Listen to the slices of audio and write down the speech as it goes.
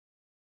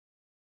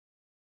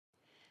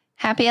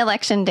Happy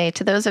Election Day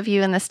to those of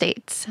you in the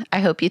States. I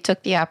hope you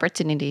took the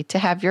opportunity to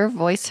have your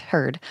voice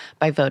heard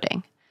by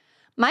voting.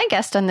 My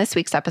guest on this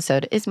week's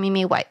episode is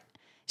Mimi White.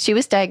 She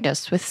was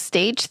diagnosed with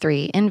stage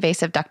 3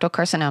 invasive ductal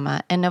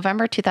carcinoma in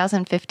November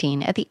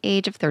 2015 at the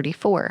age of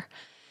 34.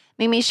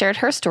 Mimi shared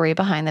her story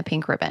behind the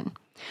pink ribbon.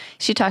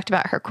 She talked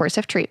about her course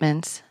of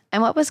treatments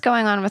and what was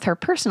going on with her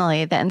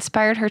personally that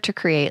inspired her to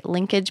create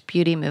Linkage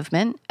Beauty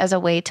Movement as a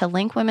way to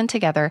link women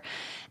together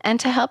and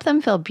to help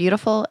them feel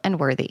beautiful and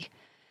worthy.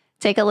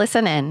 Take a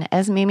listen in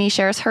as Mimi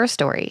shares her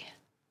story.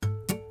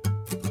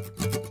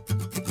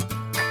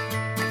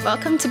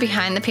 Welcome to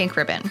Behind the Pink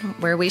Ribbon,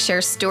 where we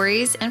share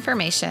stories,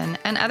 information,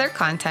 and other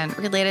content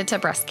related to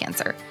breast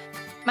cancer.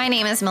 My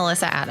name is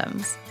Melissa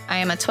Adams. I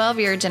am a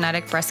 12-year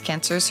genetic breast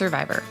cancer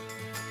survivor.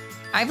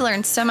 I've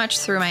learned so much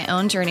through my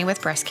own journey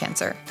with breast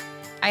cancer.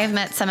 I have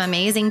met some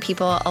amazing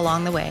people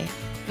along the way,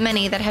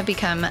 many that have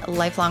become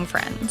lifelong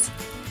friends.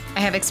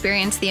 I have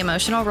experienced the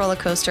emotional roller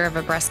coaster of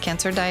a breast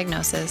cancer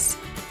diagnosis,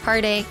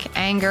 heartache,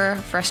 anger,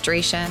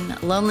 frustration,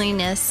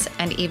 loneliness,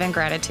 and even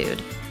gratitude.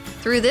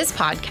 Through this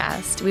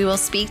podcast, we will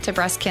speak to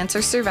breast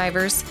cancer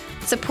survivors,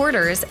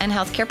 supporters, and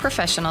healthcare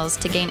professionals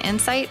to gain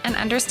insight and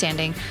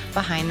understanding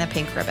behind the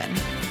pink ribbon.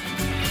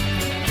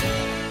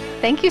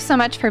 Thank you so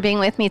much for being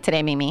with me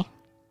today, Mimi.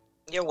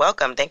 You're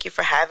welcome. Thank you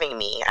for having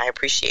me. I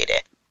appreciate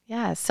it.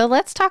 Yeah, so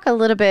let's talk a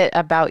little bit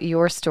about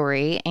your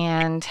story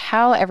and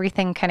how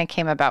everything kind of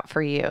came about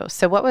for you.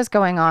 So what was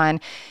going on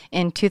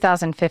in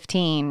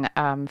 2015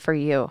 for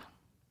you?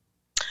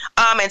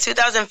 In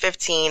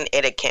 2015,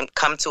 it had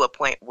come to a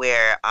point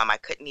where I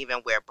couldn't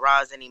even wear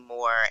bras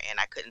anymore, and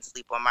I couldn't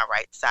sleep on my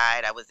right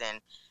side. I was in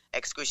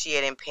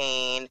excruciating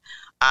pain.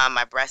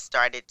 My breast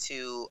started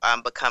to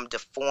become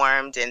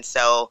deformed, and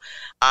so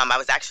I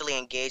was actually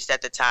engaged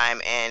at the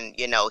time, and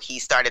he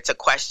started to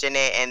question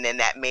it, and then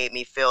that made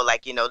me feel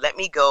like let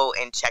me go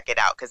and check it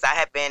out, because I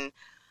had been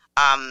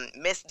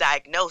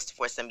misdiagnosed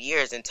for some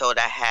years and told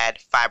I had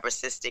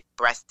fibrocystic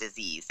breast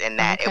disease, and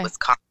that it was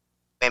common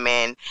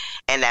women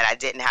and that I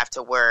didn't have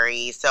to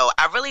worry. So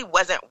I really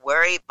wasn't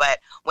worried, but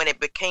when it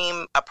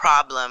became a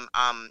problem,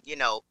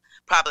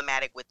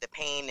 problematic with the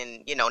pain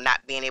and,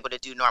 not being able to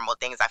do normal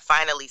things, I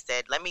finally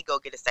said, let me go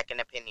get a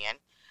second opinion.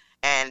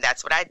 And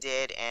that's what I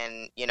did.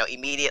 And,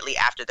 immediately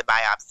after the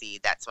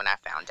biopsy, that's when I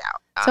found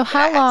out. So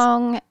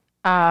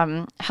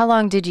how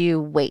long did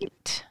you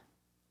wait,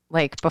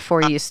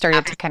 before you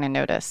started to kind of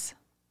notice?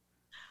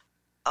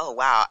 Oh,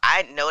 wow.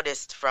 I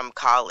noticed from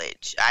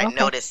college. I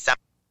noticed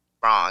something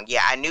wrong.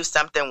 Yeah, I knew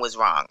something was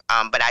wrong.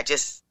 But I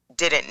just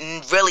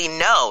didn't really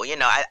know.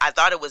 I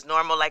thought it was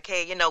normal. Like,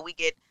 hey, we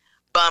get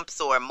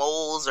bumps or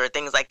moles or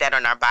things like that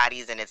on our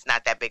bodies, and it's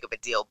not that big of a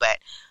deal. But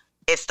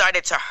it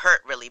started to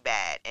hurt really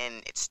bad,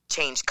 and it's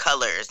changed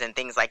colors and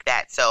things like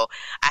that. So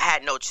I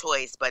had no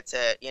choice but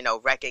to,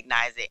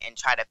 recognize it and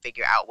try to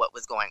figure out what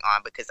was going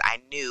on, because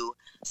I knew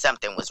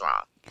something was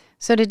wrong.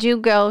 So did you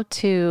go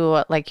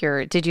to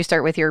did you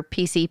start with your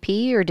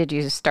PCP or did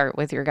you start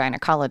with your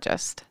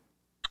gynecologist?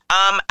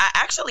 I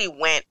actually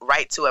went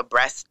right to a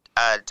breast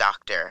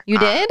doctor. You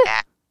did?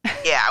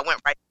 Yeah, I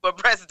went right to a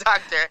breast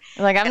doctor.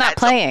 I'm not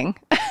playing.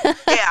 Yeah,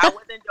 I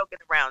wasn't joking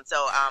around. So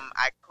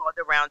I called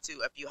around to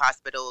a few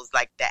hospitals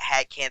that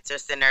had cancer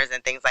centers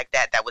and things like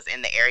that was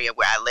in the area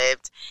where I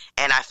lived.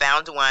 And I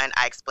found one.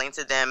 I explained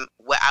to them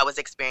what I was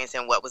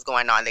experiencing, what was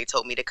going on. They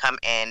told me to come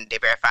in. They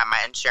verified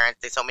my insurance.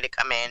 They told me to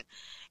come in.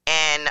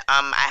 And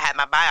I had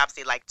my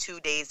biopsy 2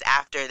 days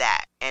after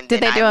that. And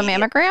did they do a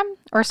mammogram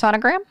or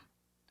sonogram?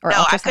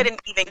 No, I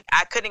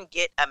couldn't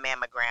get a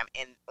mammogram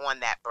on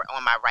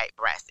my right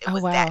breast. It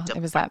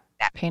was that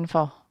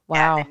painful.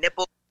 Wow. Yeah, the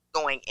nipple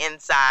going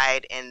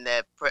inside and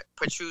the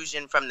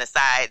protrusion from the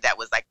side that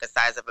was the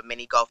size of a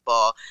mini golf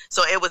ball.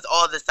 So it was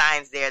all the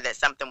signs there that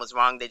something was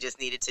wrong. They just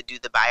needed to do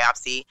the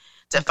biopsy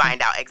to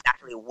find out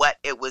exactly what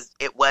it was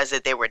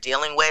that they were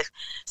dealing with.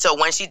 So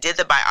when she did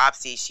the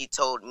biopsy, she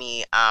told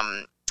me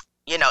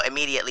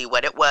immediately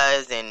what it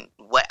was and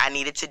what I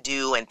needed to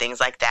do and things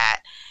like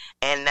that.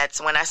 And that's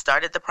when I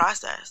started the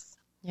process.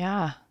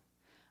 Yeah.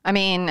 I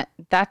mean,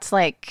 that's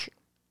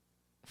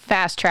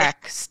fast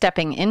track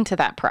stepping into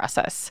that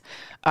process.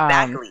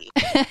 Exactly.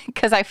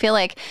 Because I feel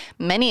like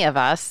many of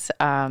us,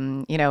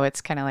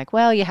 it's kind of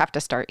well, you have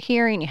to start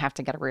here and you have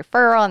to get a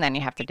referral and then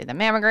you have to do the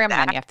mammogram and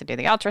then you have to do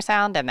the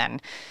ultrasound and then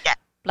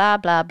blah,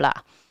 blah, blah.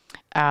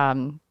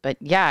 But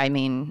yeah, I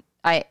mean,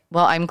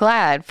 I'm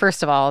glad,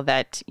 first of all,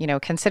 that,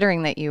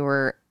 considering that you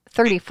were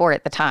 34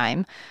 at the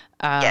time,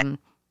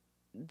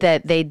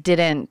 that they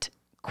didn't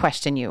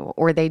question you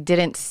or they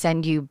didn't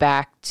send you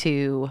back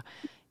to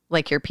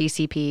your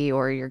PCP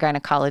or your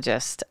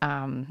gynecologist.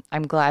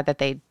 I'm glad that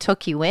they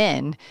took you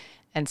in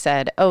and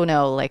said, oh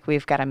no,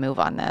 we've got to move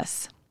on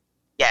this.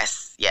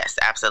 Yes,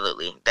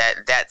 absolutely.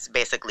 That's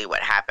basically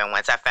what happened.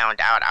 Once I found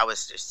out, I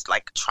was just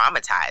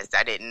traumatized.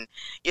 I didn't,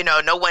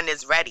 no one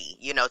is ready,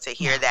 to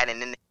hear that.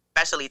 And then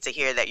especially to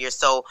hear that you're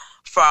so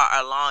far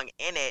along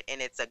in it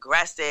and it's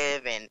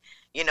aggressive and,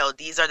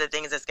 these are the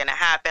things that's going to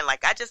happen.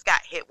 I just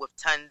got hit with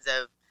tons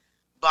of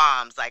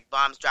bombs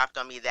dropped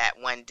on me that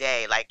one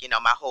day. My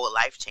whole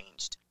life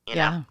changed, you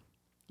know?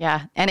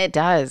 Yeah. And it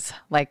does.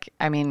 Like,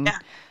 I mean, Yeah.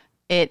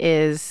 it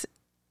is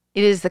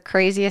the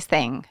craziest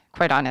thing,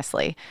 quite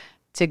honestly,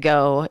 to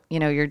go,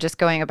 you're just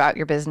going about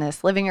your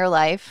business, living your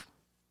life,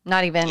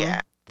 not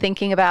even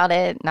thinking about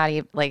it, not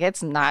even like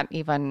it's not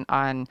even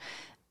on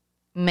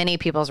many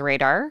people's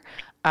radar.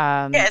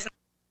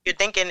 You're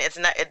thinking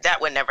that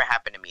would never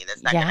happen to me.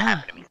 That's not going to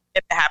happen to me.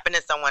 If it happened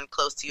to someone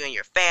close to you and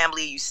your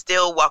family, you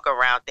still walk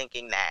around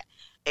thinking that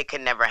it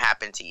could never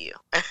happen to you.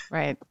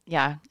 Right.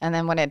 Yeah. And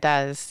then when it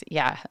does,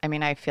 I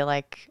mean, I feel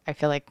like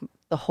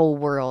the whole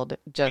world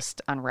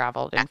just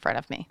unraveled in front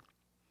of me.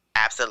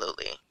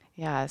 Absolutely.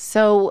 Yeah.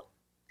 So,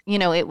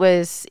 it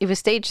was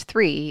stage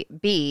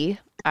 3B.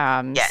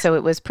 So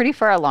it was pretty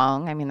far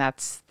along. I mean,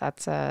 that's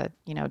a,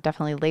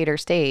 definitely later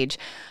stage.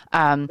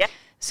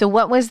 So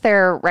what was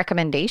their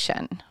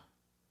recommendation?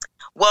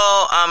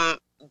 Well,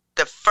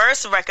 the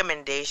first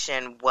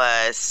recommendation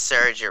was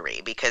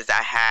surgery because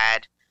I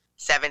had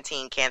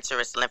 17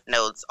 cancerous lymph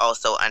nodes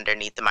also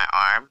underneath my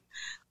arm,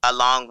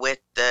 along with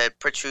the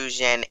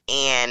protrusion,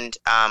 and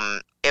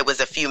it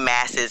was a few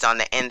masses on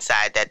the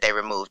inside that they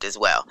removed as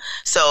well.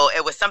 So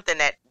it was something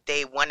that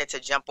they wanted to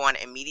jump on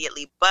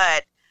immediately,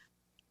 but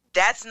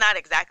that's not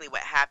exactly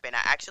what happened.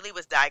 I actually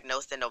was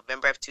diagnosed in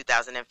November of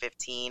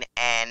 2015,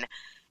 and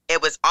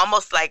it was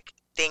almost like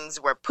things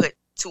were put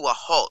to a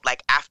halt.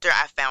 Like after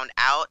I found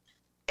out,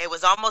 it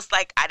was almost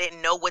like I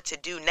didn't know what to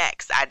do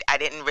next. I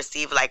didn't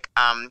receive like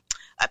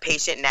a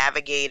patient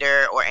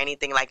navigator or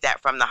anything like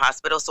that from the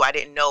hospital, so I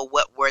didn't know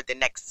what were the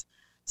next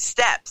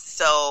steps.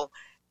 So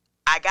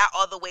I got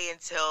all the way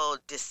until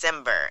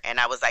December, and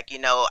I was like,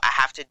 I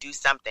have to do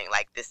something.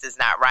 Like, this is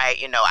not right.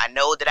 I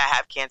know that I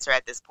have cancer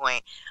at this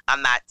point.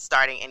 I'm not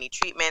starting any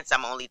treatments.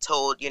 I'm only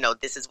told,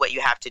 this is what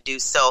you have to do.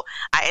 So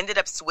I ended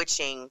up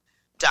switching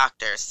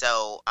doctors.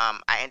 So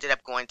I ended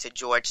up going to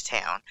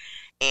Georgetown,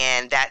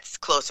 and that's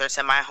closer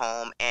to my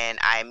home. And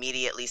I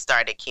immediately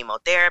started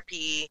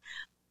chemotherapy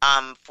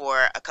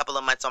for a couple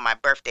of months on my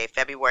birthday,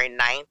 February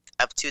 9th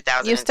of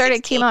 2016. You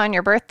started chemo on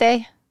your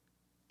birthday?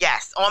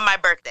 Yes, on my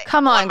birthday.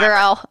 Come on,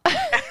 girl.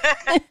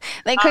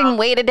 They couldn't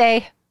wait a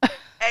day.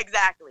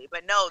 Exactly.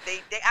 But no, they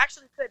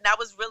actually couldn't. I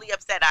was really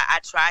upset. I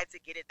tried to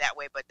get it that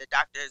way, but the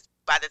doctors,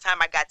 by the time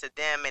I got to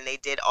them and they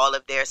did all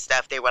of their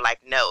stuff, they were like,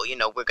 no,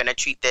 we're going to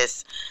treat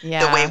this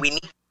the way we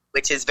need,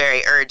 which is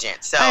very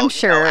urgent. So I'm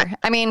sure.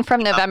 I mean,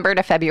 from November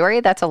to February,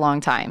 that's a long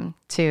time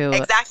to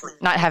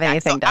not have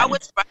anything done.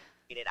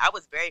 I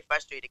was very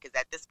frustrated because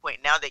at this point,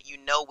 now that you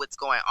know what's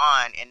going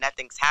on and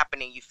nothing's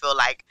happening, you feel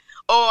like,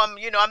 I'm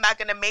not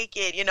going to make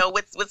it,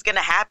 what's going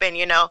to happen,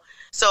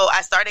 So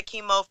I started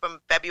chemo from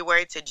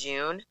February to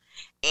June,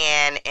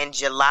 and in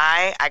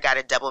July, I got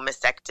a double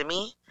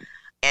mastectomy,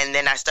 and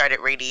then I started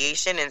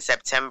radiation in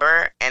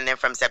September, and then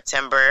from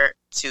September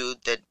to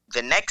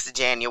the next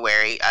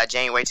January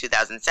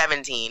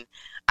 2017,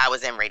 I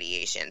was in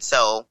radiation.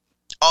 So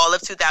all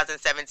of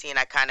 2017,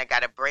 I kind of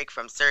got a break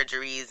from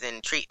surgeries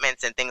and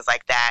treatments and things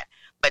like that.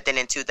 But then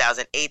in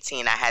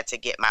 2018, I had to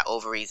get my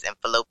ovaries and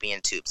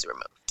fallopian tubes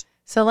removed.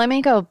 So let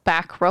me go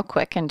back real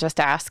quick and just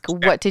ask,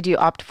 what did you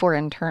opt for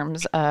in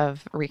terms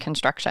of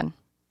reconstruction?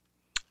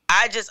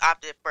 I just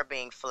opted for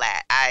being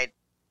flat. I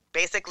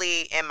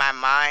basically, in my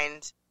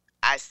mind,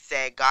 I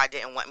said God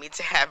didn't want me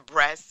to have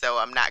breasts, so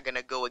I'm not going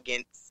to go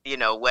against,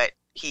 what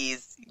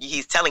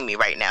he's telling me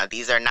right now.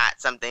 These are not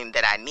something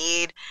that I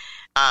need.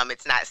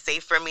 It's not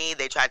safe for me.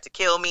 They tried to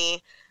kill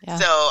me. Yeah.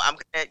 So I'm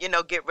going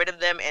to, get rid of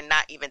them and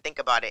not even think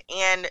about it.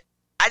 And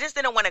I just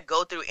didn't want to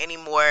go through any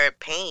more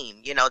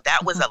pain.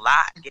 That was a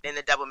lot. Getting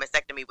the double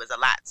mastectomy was a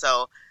lot.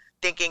 So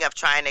thinking of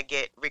trying to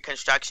get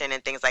reconstruction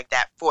and things like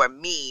that for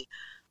me,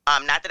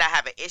 not that I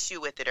have an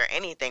issue with it or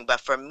anything, but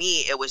for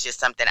me, it was just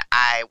something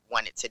I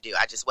wanted to do.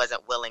 I just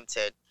wasn't willing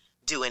to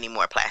do any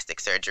more plastic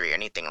surgery or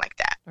anything like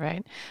that.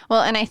 Right.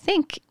 Well, and I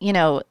think,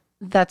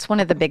 that's one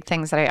of the big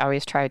things that I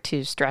always try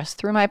to stress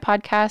through my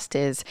podcast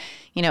is,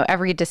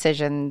 every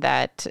decision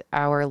that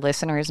our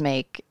listeners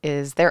make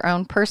is their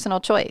own personal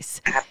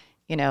choice.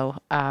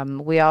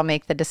 We all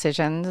make the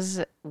decisions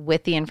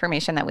with the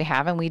information that we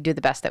have, and we do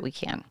the best that we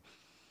can.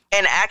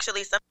 And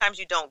actually, sometimes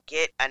you don't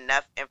get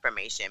enough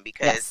information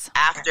because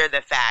after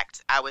the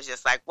fact, I was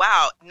just like,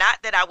 wow,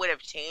 not that I would have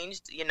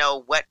changed,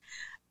 what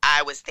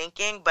I was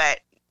thinking,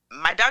 but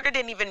my doctor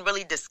didn't even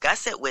really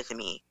discuss it with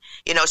me.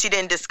 She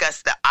didn't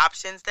discuss the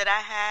options that I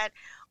had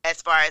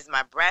as far as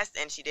my breast,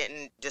 and she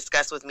didn't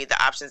discuss with me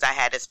the options I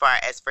had as far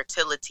as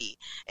fertility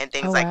and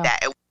things like that.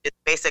 It was just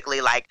basically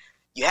like,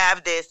 you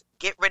have this,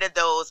 get rid of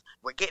those,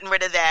 we're getting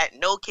rid of that,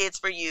 no kids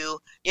for you,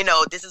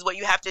 this is what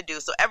you have to do.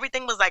 So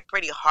everything was like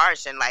pretty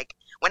harsh. And like,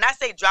 when I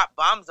say drop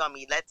bombs on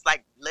me, that's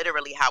like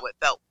literally how it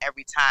felt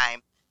every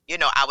time,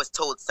 I was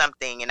told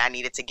something and I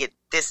needed to get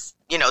this,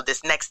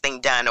 this next thing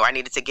done, or I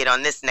needed to get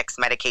on this next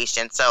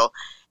medication. So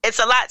it's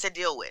a lot to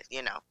deal with,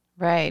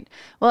 Right.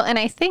 Well, and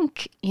I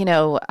think,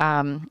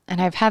 and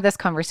I've had this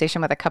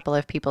conversation with a couple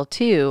of people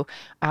too,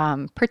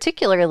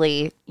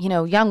 particularly,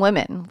 young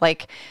women,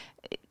 like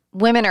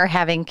women are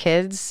having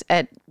kids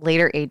at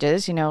later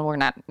ages. We're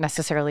not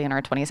necessarily in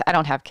our 20s. I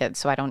don't have kids,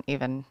 so I don't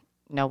even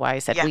know why I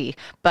said we,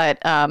 but,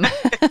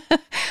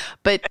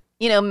 but,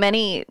 you know,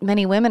 many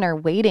women are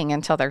waiting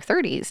until their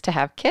 30s to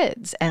have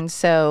kids. And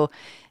so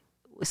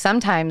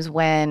sometimes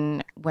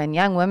when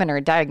young women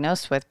are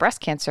diagnosed with breast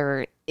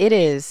cancer, it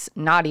is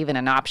not even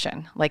an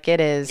option. Like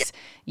it is,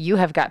 you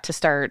have got to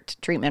start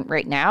treatment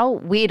right now.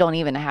 We don't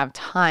even have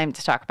time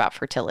to talk about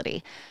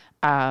fertility.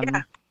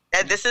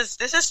 This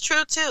is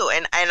true too.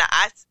 And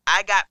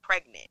I got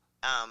pregnant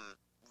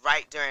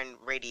right during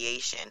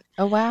radiation.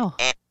 Oh, wow.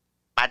 And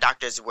my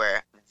doctors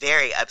were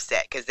very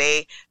upset because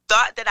they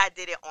thought that I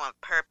did it on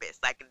purpose,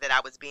 like that I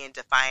was being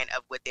defiant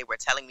of what they were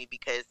telling me,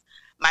 because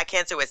my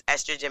cancer was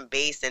estrogen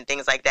based and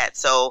things like that.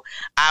 So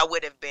I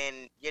would have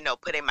been, you know,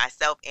 putting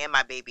myself and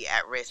my baby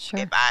at risk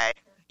if I,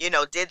 you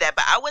know, did that.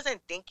 But I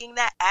wasn't thinking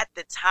that at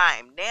the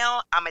time.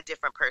 Now I'm a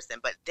different person.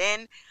 But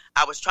then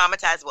I was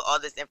traumatized with all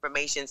this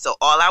information. So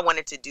all I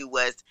wanted to do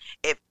was,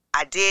 if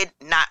I did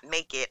not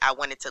make it, I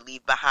wanted to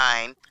leave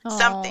behind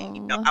something.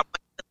 You know, I wanted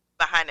to leave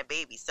behind a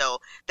baby. So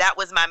that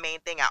was my main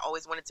thing. I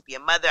always wanted to be a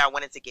mother. I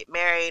wanted to get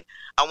married.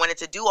 I wanted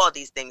to do all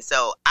these things.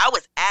 So I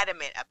was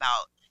adamant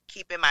about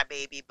keeping my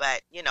baby,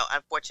 but you know,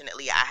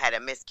 unfortunately I had a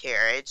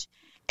miscarriage,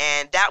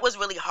 and that was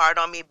really hard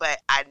on me, but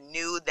I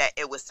knew that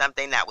it was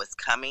something that was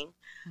coming.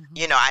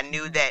 You know, I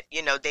knew that,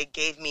 you know, they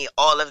gave me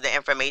all of the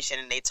information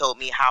and they told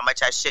me how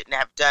much I shouldn't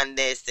have done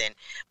this,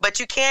 but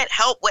you can't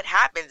help what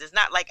happens. It's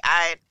not like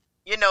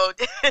you know,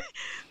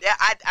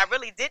 I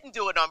really didn't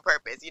do it on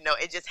purpose. You know,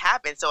 it just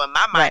happened. So in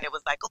my mind, it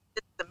was like, oh,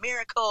 this is a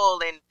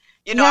miracle, and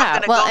you know,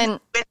 I'm gonna go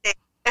with it.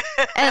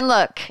 And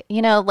look,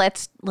 you know,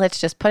 let's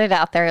just put it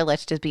out there.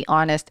 Let's just be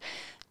honest.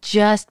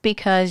 Just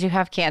because you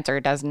have cancer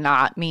does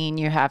not mean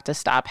you have to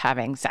stop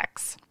having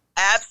sex.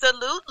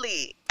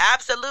 Absolutely.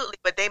 Absolutely.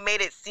 But they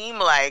made it seem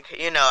like,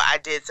 you know, I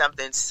did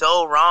something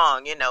so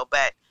wrong, you know,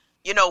 but,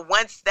 you know,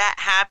 once that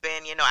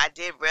happened, you know, I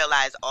did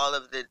realize all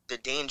of the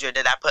danger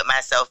that I put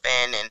myself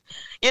in and,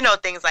 you know,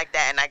 things like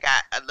that. And I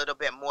got a little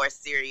bit more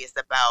serious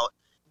about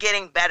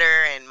getting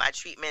better and my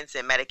treatments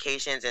and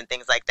medications and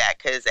things like that.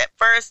 Because at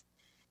first,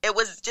 it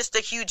was just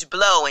a huge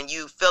blow, and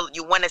you feel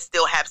you want to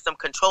still have some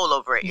control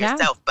over it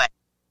yourself. But,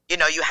 you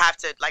know, you have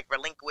to like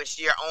relinquish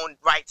your own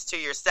rights to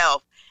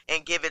yourself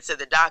and give it to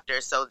the doctor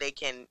so they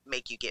can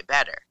make you get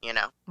better, you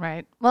know?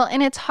 Right. Well,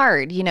 and it's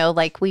hard, you know,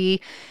 like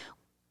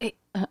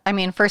I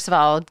mean, first of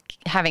all,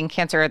 having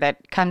cancer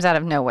that comes out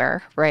of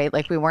nowhere, right?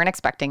 Like we weren't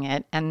expecting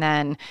it. And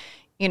then,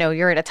 you know,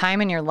 you're at a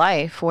time in your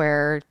life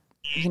where,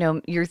 you know,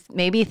 you're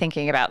maybe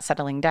thinking about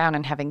settling down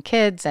and having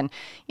kids and,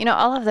 you know,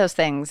 all of those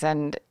things.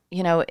 And,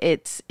 you know,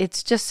 it's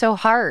just so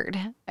hard.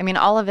 I mean,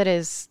 all of it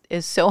is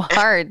so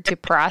hard to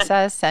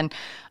process. And,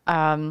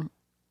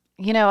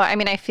 you know, I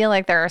mean, I feel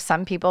like there are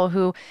some people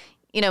who,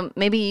 you know,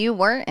 maybe you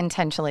weren't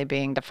intentionally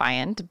being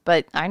defiant,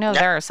 but I know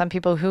there are some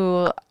people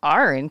who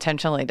are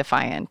intentionally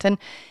defiant. And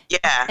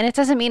and it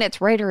doesn't mean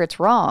it's right or it's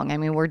wrong. I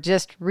mean, we're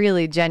just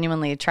really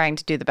genuinely trying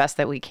to do the best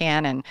that we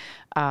can. And,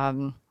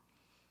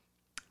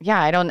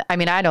 I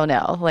don't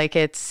know. Like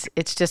it's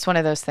just one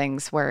of those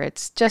things where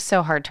it's just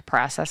so hard to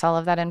process all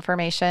of that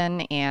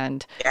information.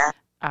 And,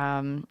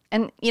 and,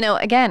 you know,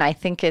 again, I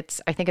think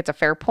it's a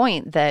fair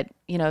point that,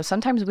 you know,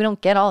 sometimes we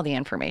don't get all the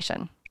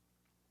information.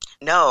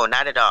 No,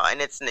 not at all. And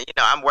it's, you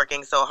know, I'm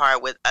working so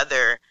hard with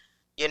other,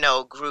 you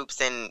know, groups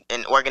and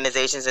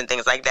organizations and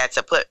things like that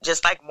to put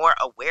just like more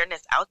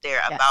awareness out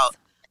there about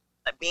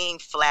being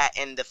flat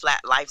and the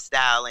flat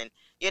lifestyle, and,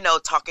 you know,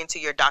 talking to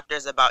your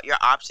doctors about your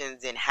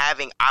options and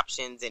having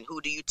options and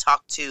who do you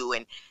talk to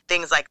and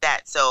things like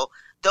that. So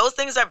those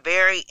things are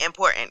very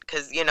important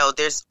because, you know,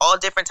 there's all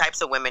different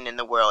types of women in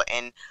the world,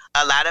 and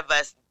a lot of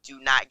us do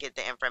not get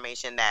the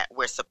information that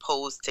we're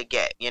supposed to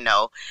get, you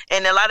know,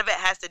 and a lot of it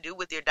has to do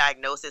with your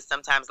diagnosis.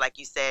 Sometimes, like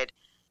you said,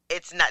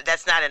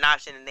 that's not an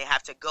option, and they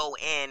have to go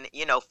in,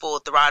 you know, full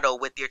throttle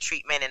with your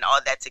treatment and all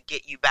that to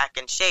get you back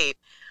in shape.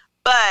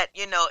 But,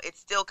 you know, it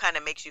still kind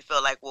of makes you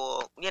feel like,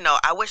 well, you know,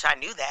 I wish I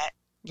knew that.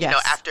 You know,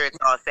 after it's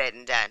all said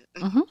and done.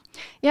 Mm-hmm.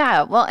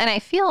 Yeah. Well, and I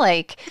feel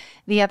like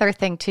the other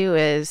thing too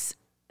is,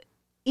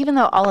 even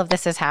though all of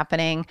this is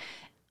happening,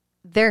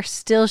 there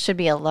still should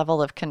be a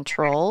level of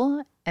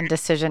control and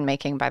decision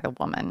making by the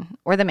woman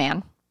or the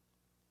man.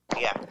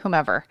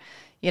 Whomever.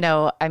 You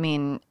know, I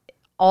mean,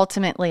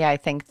 ultimately, I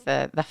think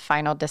the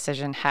final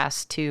decision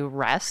has to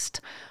rest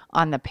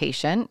on the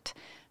patient.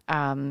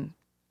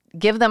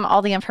 Give them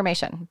all the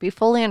information. Be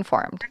fully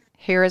informed.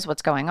 Here is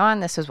what's going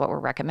on. This is what we're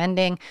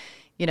recommending.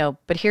 You know,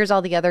 but here's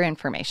all the other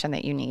information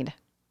that you need.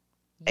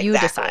 You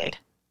decide.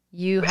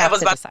 You have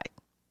to decide.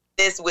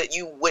 This what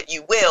you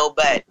will,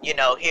 but, you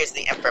know, here's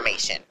the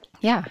information.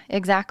 Yeah,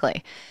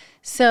 exactly.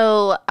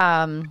 So,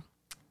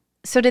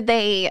 did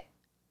they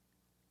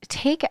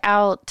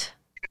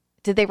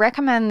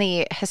recommend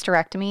the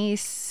hysterectomy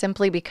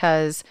simply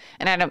because,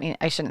 and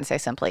I shouldn't say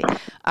simply,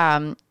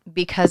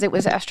 because it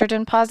was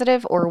estrogen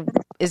positive, or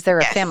is there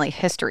a family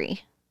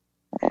history?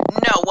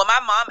 No, well, my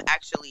mom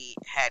actually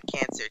had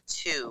cancer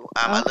too,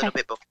 a little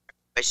bit before,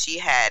 but she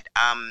had,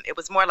 it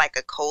was more like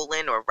a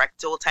colon or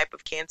rectal type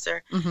of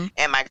cancer. Mm-hmm.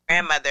 And my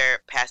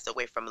grandmother passed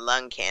away from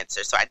lung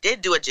cancer. So I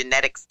did do a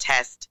genetics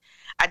test.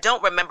 I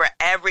don't remember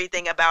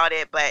everything about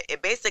it, but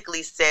it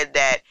basically said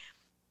that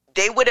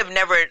they would have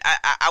never,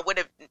 I would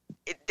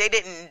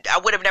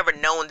have never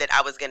known that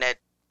I was going to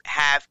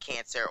have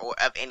cancer or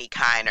of any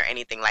kind or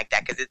anything like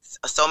that, because it's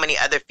so many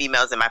other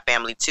females in my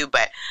family too,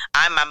 but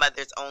I'm my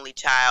mother's only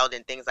child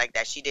and things like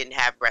that. She didn't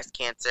have breast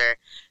cancer.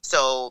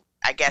 So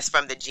I guess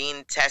from the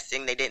gene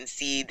testing, they didn't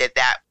see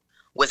that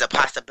was a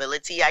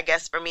possibility, I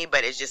guess, for me,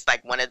 but it's just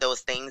like one of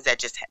those things that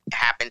just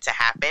happened to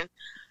happen.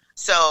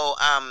 So,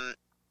 I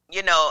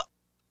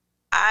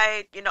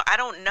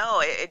don't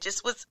know.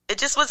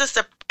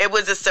 It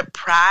was a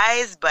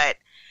surprise, but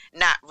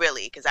not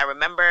really. Cause I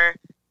remember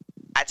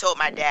I told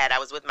my dad, I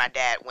was with my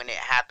dad when it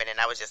happened, and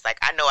I was just like,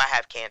 I know I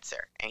have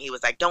cancer. And he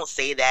was like, don't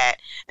say that.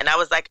 And I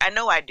was like, I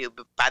know I do,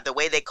 but by the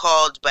way they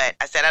called, but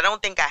I said, I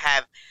don't think I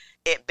have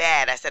it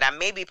bad. I said, I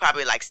may be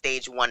probably like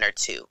stage 1 or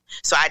 2.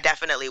 So I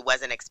definitely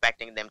wasn't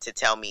expecting them to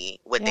tell me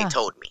what they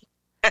told me.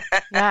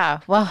 Yeah.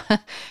 Well,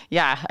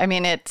 yeah. I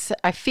mean,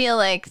 I feel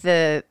like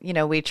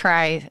we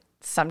try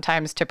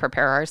sometimes to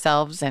prepare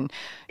ourselves, and,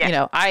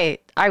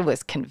 I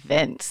was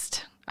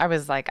convinced. I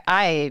was like,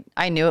 I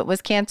knew it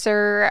was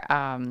cancer.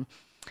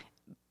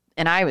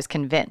 And I was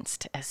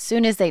convinced as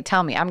soon as they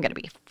tell me I'm going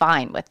to be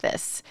fine with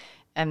this.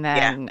 And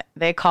then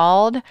they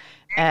called,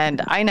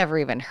 and I never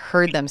even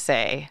heard them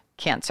say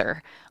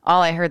cancer.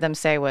 All I heard them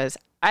say was,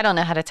 I don't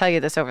know how to tell you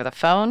this over the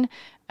phone.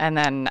 And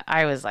then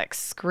I was like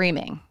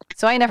screaming.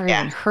 So I never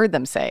even heard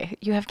them say,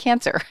 you have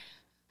cancer.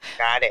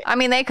 Got it. I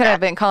mean, they could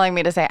have been calling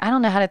me to say, I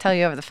don't know how to tell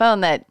you over the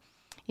phone that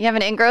you have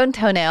an ingrown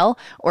toenail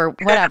or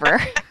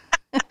whatever,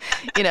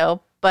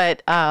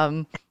 but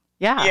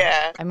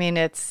yeah. I mean,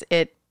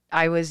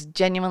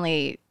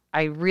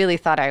 I really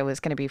thought I was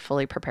going to be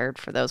fully prepared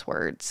for those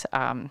words.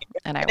 And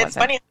I wasn't. It's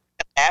funny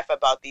to laugh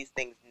about these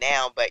things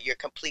now, but you're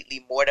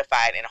completely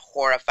mortified and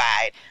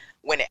horrified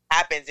when it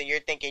happens, and you're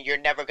thinking you're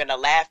never going to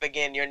laugh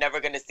again. You're never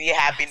going to see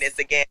happiness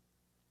again.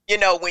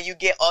 When you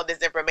get all this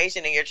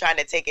information and you're trying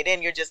to take it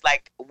in, you're just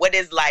like, what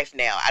is life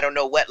now? I don't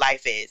know what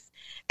life is.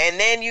 And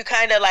then you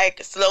kind of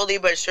like slowly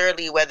but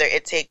surely, whether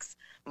it takes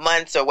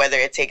months or whether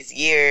it takes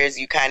years,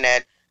 you kind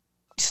of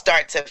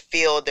start to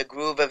feel the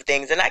groove of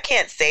things. And I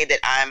can't say that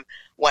I'm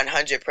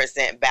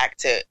 100% back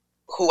to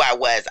who I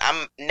was.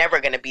 I'm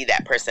never going to be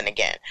that person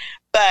again.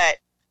 But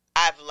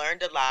I've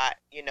learned a lot,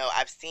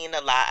 I've seen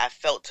a lot, I've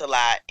felt a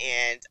lot,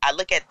 and I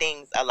look at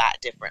things a lot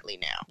differently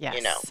now,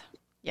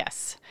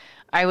 Yes.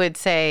 I would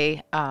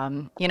say,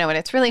 and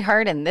it's really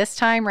hard in this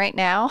time right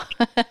now,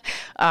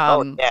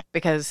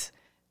 because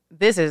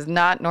this is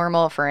not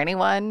normal for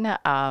anyone.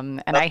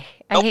 And I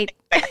hate,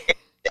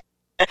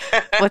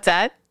 what's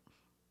that?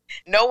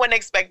 No one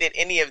expected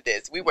any of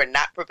this. We were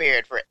not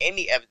prepared for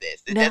any of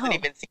this. It doesn't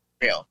even seem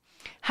real.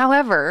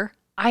 However,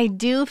 I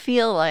do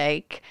feel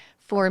like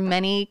for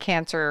many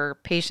cancer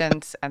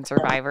patients and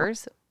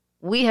survivors,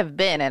 we have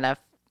been in a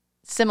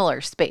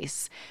similar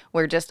space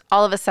where just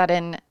all of a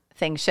sudden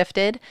things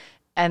shifted,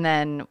 and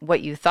then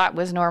what you thought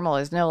was normal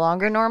is no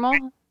longer normal,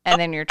 and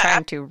then you're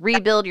trying to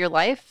rebuild your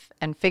life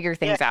and figure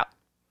things out.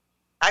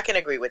 I can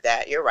agree with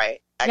that. You're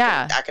right. I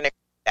can agree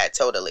with that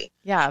totally.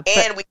 Yeah.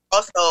 And we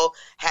also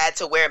had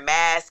to wear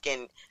masks,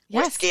 and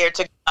we're scared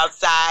to go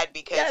outside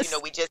because,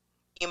 we just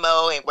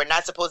chemo, and we're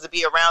not supposed to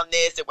be around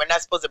this, and we're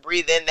not supposed to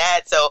breathe in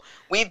that. So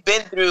we've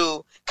been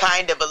through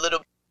kind of a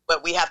little,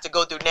 but we have to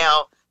go through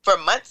now for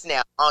months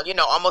now,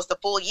 almost a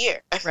full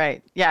year.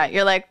 Right. Yeah.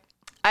 You're like,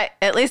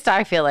 at least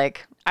I feel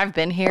like I've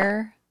been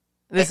here.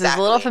 This is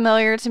a little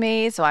familiar to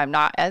me, so I'm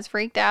not as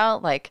freaked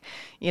out. Like,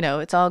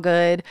 it's all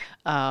good.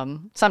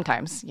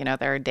 Sometimes,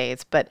 there are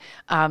days, but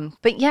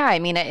yeah, I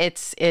mean,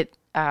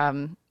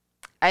 I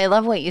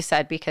love what you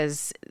said,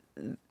 because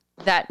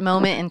that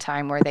moment in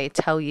time where they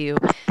tell you,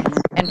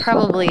 and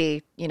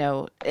probably,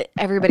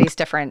 everybody's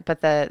different,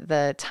 but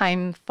the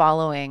time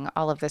following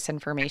all of this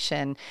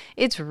information,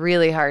 it's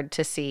really hard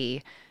to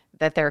see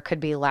that there could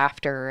be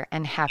laughter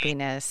and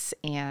happiness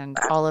and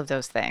all of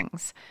those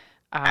things.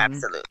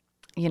 Absolutely.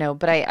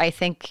 But I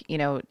think,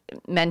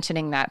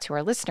 mentioning that to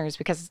our listeners,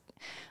 because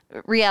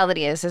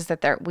reality is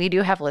that we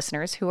do have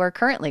listeners who are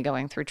currently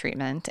going through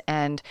treatment.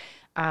 And,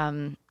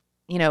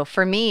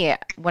 for me,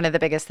 one of the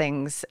biggest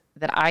things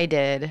that I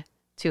did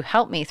to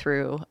help me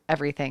through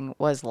everything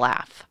was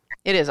laugh.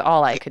 It is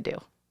all I could do.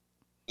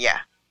 Yeah.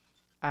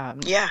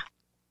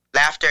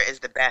 Laughter is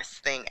the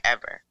best thing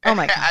ever. Oh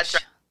my gosh.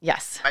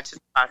 Yes. As much as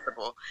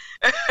possible.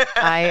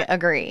 I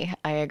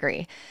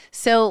agree.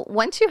 So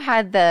once you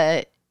had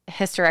the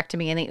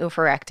hysterectomy and the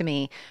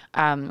oophorectomy,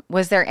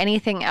 was there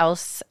anything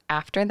else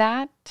after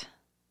that?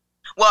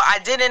 Well,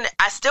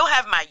 I still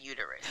have my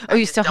uterus. Oh,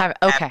 you still have,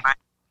 okay.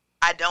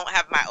 I don't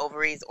have my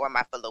ovaries or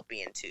my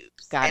fallopian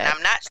tubes. Got it.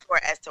 I'm not sure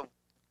as to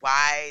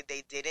why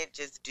they didn't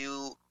just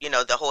do,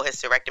 the whole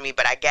hysterectomy,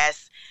 but I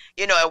guess,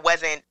 it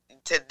wasn't,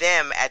 to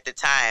them at the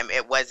time,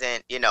 it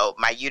wasn't,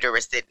 my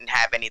uterus didn't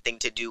have anything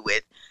to do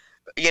with,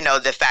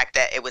 the fact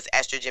that it was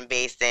estrogen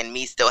based, and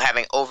me still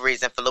having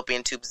ovaries and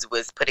fallopian tubes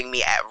was putting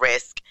me at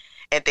risk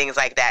and things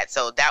like that.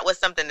 So that was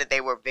something that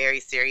they were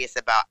very serious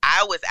about.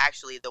 I was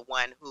actually the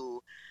one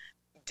who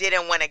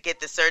didn't want to get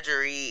the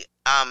surgery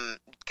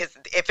because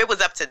if it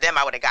was up to them,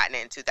 I would have gotten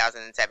it in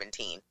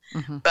 2017.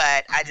 Mm-hmm.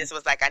 But I just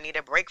was like, I need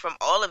a break from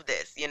all of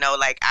this.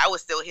 Like I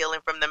was still healing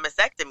from the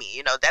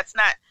mastectomy. That's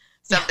not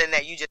something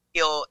that you just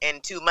heal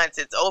in 2 months.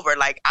 It's over.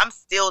 Like I'm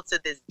still to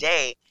this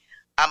day,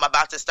 I'm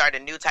about to start a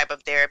new type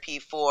of therapy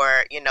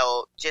for,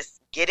 just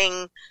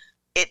getting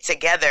it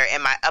together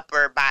in my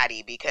upper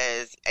body,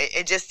 because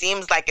it just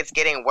seems like it's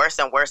getting worse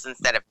and worse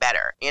instead of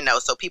better,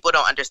 so people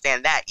don't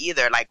understand that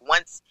either. Like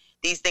once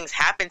these things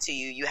happen to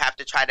you, you have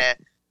to try to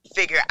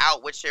figure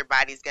out what your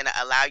body's going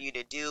to allow you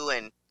to do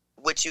and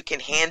what you can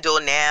handle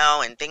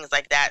now and things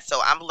like that.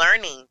 So I'm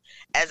learning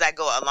as I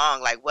go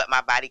along, like what my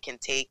body can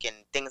take and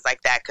things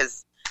like that,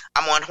 because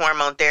I'm on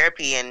hormone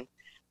therapy, and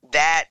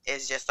that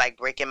is just like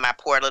breaking my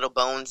poor little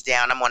bones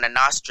down. I'm on a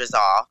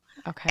Nostrazole.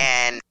 Okay.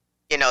 And,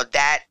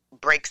 that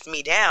breaks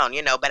me down,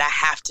 but I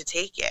have to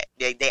take it.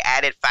 They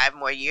added 5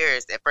 more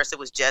years. At first it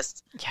was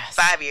just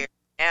 5 years.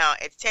 Now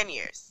it's 10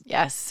 years.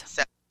 Yes.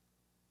 So,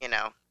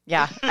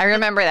 Yeah, I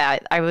remember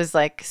that. I was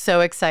like so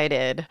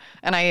excited.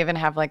 And I even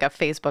have like a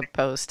Facebook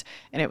post,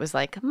 and it was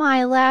like,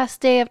 my last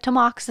day of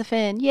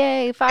tamoxifen.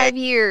 Yay, 5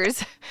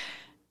 years.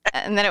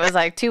 And then it was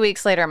like 2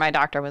 weeks later, my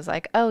doctor was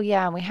like, oh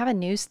yeah, we have a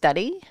new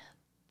study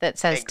that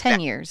says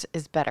 10 years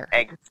is better.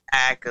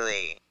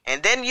 Exactly.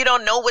 And then you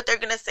don't know what they're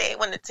going to say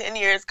when the 10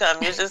 years come.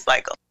 You're just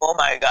like, oh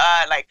my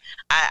God. Like,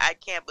 I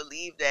can't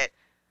believe that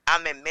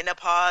I'm in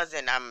menopause,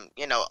 and I'm,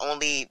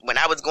 only when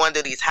I was going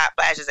through these hot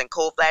flashes and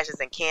cold flashes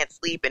and can't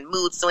sleep and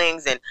mood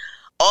swings and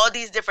all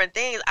these different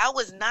things, I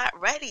was not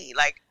ready.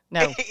 Like,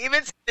 no.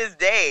 Even to this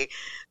day,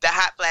 the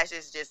hot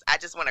flashes I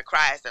just want to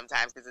cry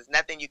sometimes, because there's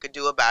nothing you could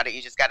do about it.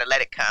 You just got to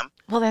let it come.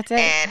 Well, that's it.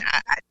 And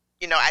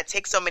I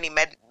take so many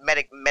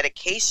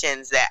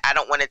medications that I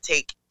don't want to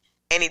take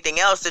anything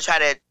else to try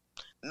to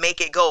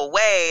make it go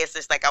away. It's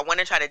just like I want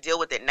to try to deal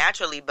with it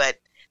naturally, but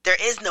there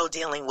is no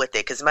dealing with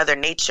it, because Mother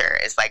Nature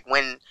is like,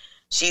 when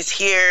she's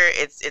here,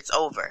 it's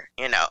over,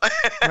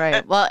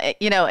 Right. Well,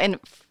 and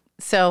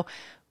so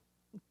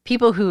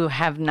people who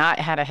have not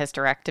had a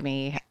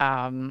hysterectomy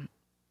I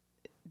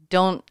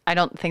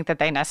don't think that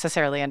they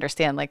necessarily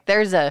understand. Like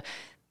there's a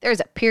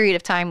period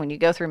of time when you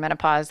go through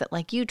menopause that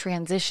like you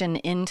transition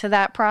into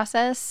that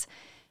process.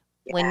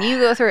 Yeah. When you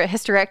go through a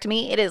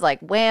hysterectomy, it is like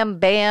wham,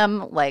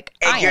 bam, like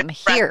and I am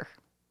here.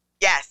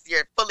 Yes,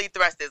 you're fully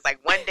thrust. It's like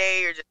one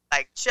day you're just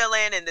like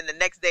chilling, and then the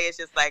next day it's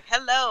just like,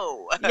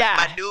 hello,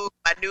 yeah.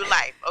 my new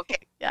life. Okay.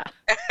 Yeah.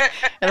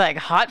 And like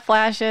hot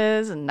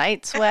flashes and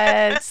night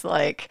sweats,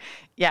 like,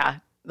 yeah,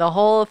 the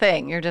whole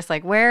thing. You're just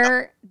like,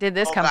 where did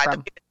this come from?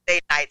 Don't even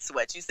say night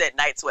sweats. You said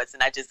night sweats,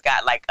 and I just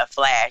got like a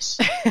flash,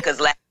 because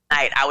last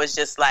night I was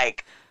just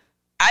like,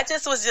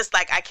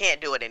 I can't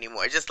do it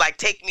anymore. Just like,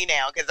 take me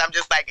now, because I'm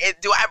just like,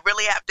 do I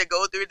really have to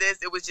go through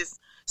this? It was just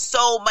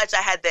so much.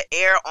 I had the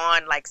air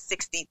on like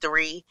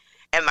 63,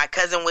 and my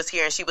cousin was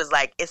here, and she was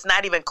like, it's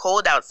not even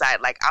cold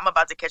outside. Like, I'm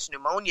about to catch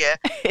pneumonia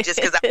just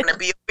because I'm going to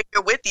be up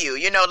here with you.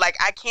 Like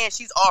I can't.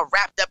 She's all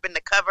wrapped up in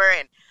the cover,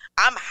 and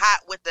I'm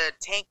hot with the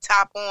tank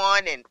top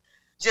on and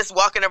just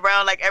walking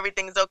around like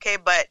everything's okay.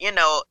 But,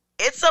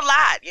 it's a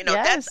lot.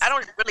 Yes. I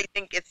don't really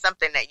think it's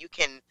something that you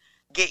can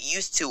get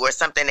used to, or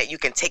something that you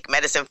can take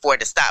medicine for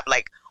to stop.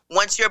 Like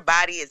once your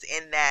body is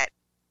in that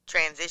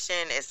transition,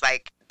 it's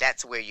like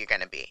that's where you're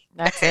gonna be.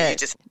 That's it. You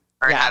just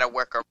learn how to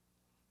work around.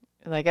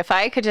 Like if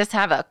I could just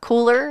have a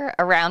cooler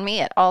around me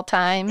at all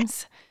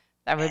times,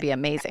 that would be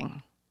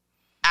amazing.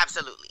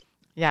 Absolutely.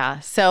 Yeah.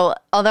 So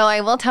although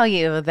I will tell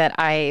you that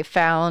I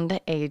found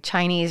a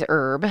Chinese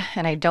herb,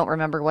 and I don't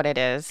remember what it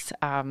is,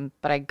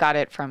 but I got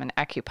it from an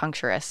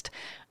acupuncturist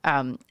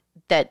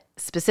that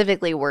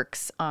specifically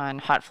works on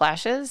hot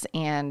flashes,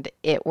 and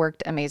it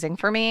worked amazing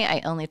for me. I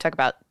only took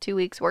about 2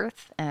 weeks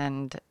worth,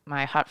 and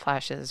my hot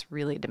flashes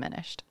really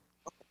diminished.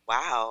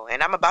 Wow.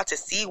 And I'm about to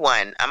see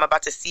one. I'm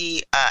about to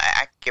see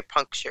an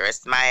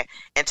acupuncturist. My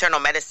internal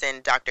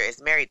medicine doctor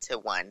is married to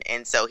one,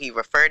 and so he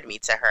referred me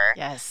to her.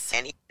 Yes.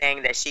 And he's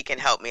saying that she can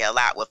help me a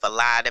lot with a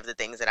lot of the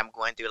things that I'm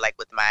going through, like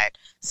with my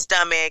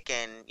stomach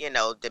and,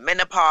 the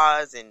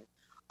menopause and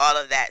all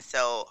of that.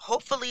 So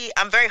hopefully,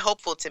 I'm very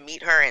hopeful to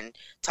meet her and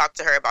talk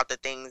to her about the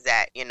things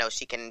that,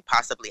 she can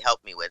possibly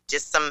help me with.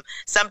 Just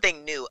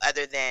something new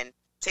other than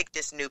take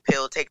this new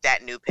pill, take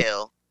that new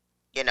pill,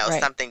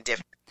 right. Something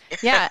different.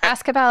 Yeah.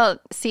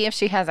 See if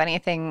she has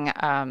anything,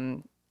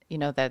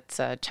 that's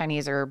a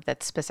Chinese herb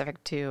that's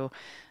specific to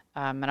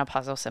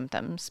menopausal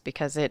symptoms,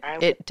 because it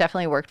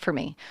definitely worked for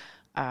me.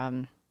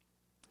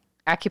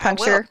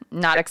 Acupuncture,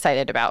 not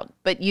excited about,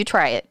 but you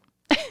try it.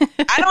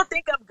 I don't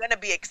think I'm going to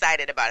be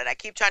excited about it. I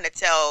keep trying to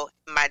tell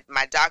my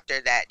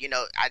doctor that,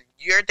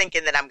 you're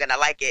thinking that I'm going to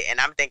like it, and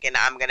I'm thinking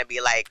I'm going to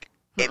be like,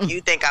 if you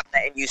think I'm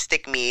letting you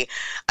stick me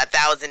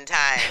 1,000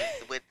 times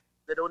with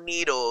little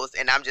needles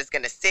and I'm just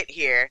going to sit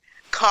here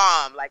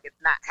calm like it's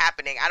not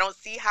happening, I don't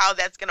see how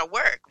that's going to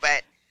work,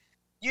 but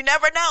you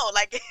never know.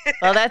 Like,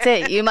 well, that's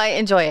it. You might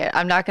enjoy it.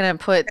 I'm not going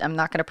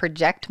to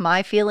project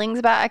my feelings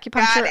about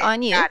acupuncture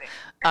on you.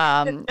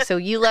 So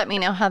you let me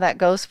know how that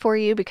goes for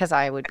you, because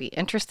I would be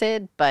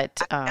interested,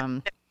 but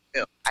I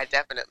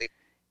definitely.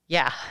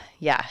 Yeah.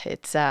 Yeah.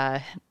 It's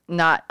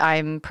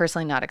I'm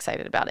personally not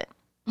excited about it.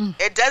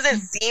 It doesn't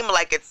seem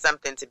like it's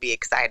something to be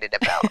excited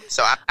about.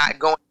 So I'm not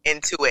going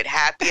into it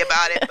happy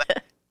about it,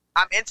 but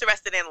I'm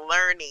interested in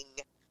learning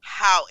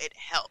how it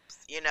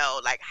helps,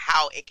 like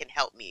how it can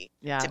help me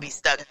to be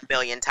stuck a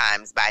million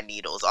times by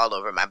needles all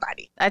over my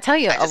body. I tell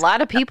you, a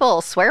lot of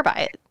people swear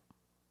by it.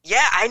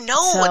 Yeah, I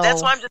know. So,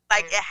 that's why I'm just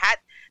like,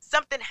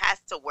 something has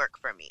to work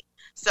for me.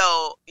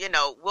 So,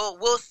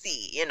 we'll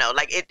see,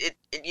 like it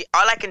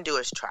all I can do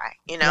is try,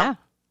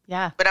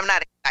 Yeah. But I'm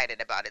not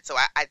excited about it. So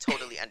I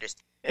totally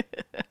understand.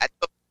 I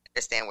totally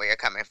understand where you're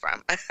coming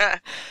from.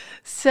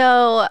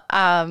 So,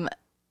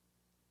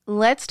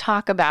 let's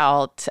talk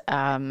about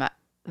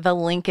the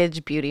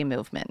Linkage Beauty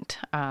movement.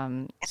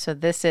 So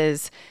this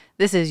is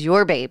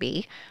your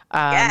baby.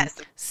 Yes.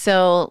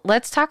 So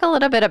let's talk a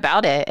little bit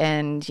about it,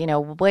 and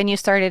when you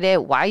started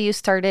it, why you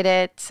started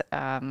it.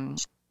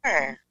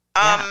 Sure.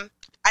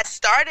 I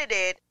started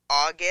it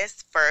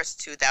August 1st,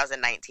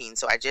 2019.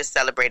 So I just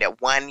celebrated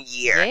 1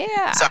 year.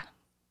 Yeah. So I'm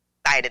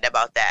excited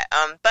about that.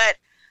 But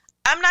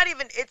I'm not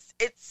even.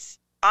 It's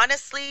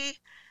honestly,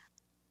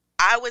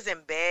 I was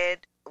in bed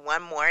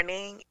one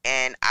morning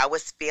and I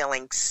was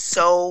feeling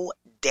so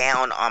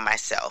down on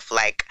myself.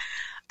 Like,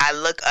 I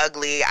look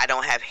ugly. I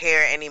don't have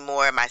hair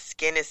anymore. My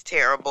skin is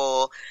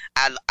terrible.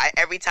 I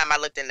every time I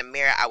looked in the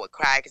mirror, I would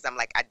cry because I'm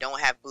like, I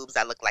don't have boobs.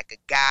 I look like a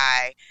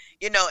guy.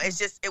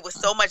 It was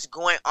so much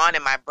going on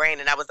in my brain.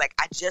 And I was like,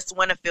 I just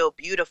want to feel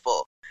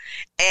beautiful.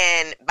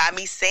 And by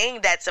me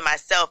saying that to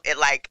myself, it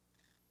like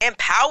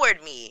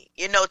empowered me,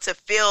 to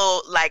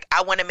feel like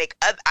I want to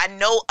I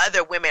know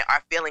other women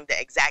are feeling the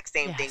exact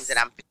same things that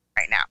I'm feeling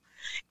right now.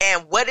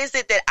 And what is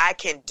it that I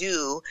can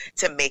do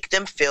to make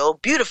them feel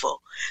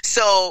beautiful?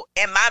 So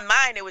in my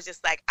mind, it was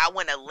just like, I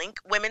want to link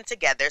women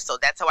together. So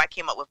that's how I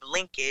came up with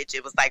Linkage.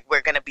 It was like,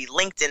 we're going to be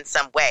linked in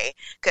some way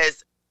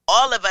because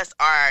all of us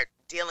are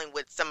dealing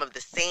with some of the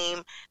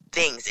same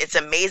things. It's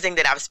amazing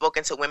that I've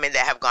spoken to women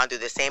that have gone through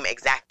the same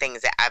exact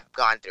things that I've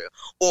gone through,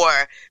 or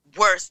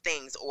worse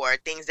things, or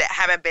things that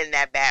haven't been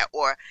that bad,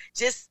 or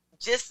just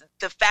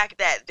the fact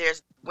that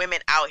there's women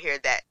out here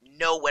that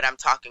know what I'm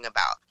talking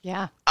about.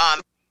 Yeah.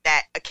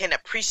 That can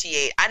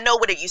appreciate. I know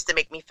what it used to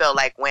make me feel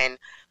like when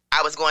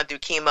I was going through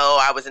chemo,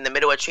 I was in the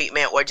middle of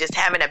treatment, or just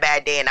having a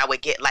bad day, and I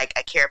would get like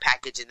a care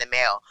package in the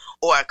mail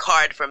or a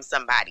card from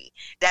somebody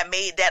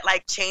that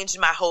like changed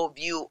my whole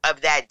view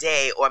of that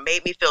day, or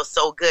made me feel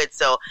so good.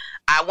 So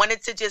I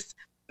wanted to just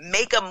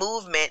make a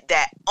movement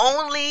that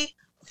only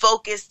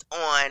focused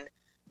on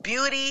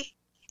beauty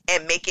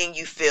and making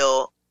you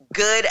feel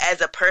good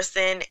as a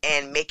person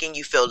and making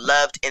you feel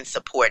loved and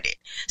supported.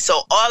 So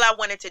all I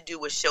wanted to do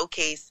was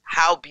showcase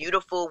how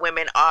beautiful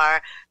women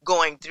are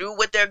going through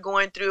what they're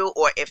going through,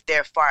 or if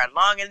they're far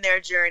along in their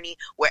journey,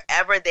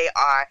 wherever they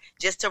are,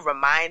 just to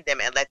remind them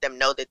and let them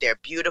know that they're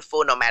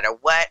beautiful no matter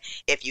what.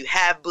 If you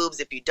have boobs,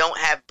 if you don't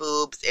have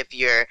boobs, if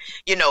you're,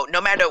 no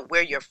matter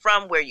where you're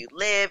from, where you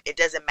live, it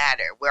doesn't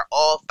matter. We're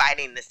all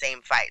fighting the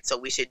same fight. So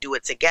we should do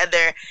it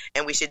together,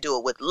 and we should do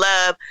it with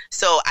love.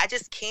 So I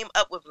just came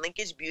up with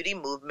Linkage Beauty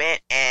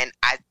Movement, and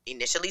I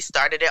initially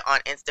started it on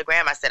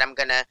Instagram. I said, I'm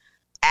going to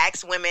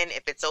ask women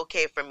if it's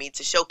okay for me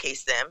to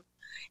showcase them,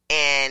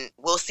 and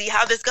we'll see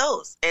how this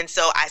goes. And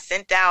so I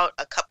sent out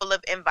a couple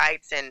of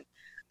invites, and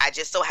I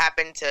just so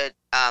happened to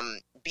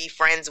be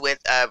friends with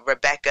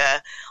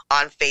Rebecca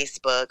on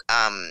Facebook,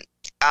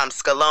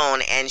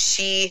 Scalone, and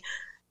she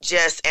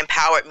just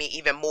empowered me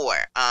even more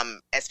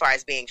as far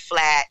as being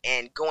flat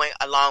and going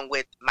along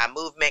with my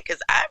movement,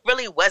 because I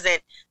really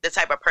wasn't the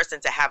type of person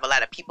to have a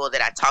lot of people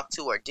that I talk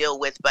to or deal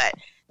with, but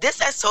this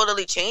has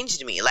totally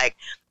changed me. Like,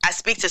 I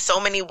speak to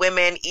so many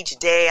women each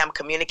day. I'm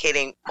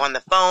communicating on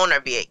the phone or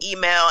via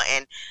email,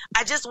 and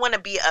I just want to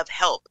be of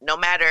help, no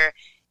matter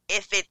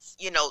if it's,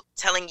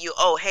 telling you,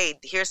 oh, hey,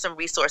 here's some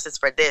resources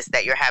for this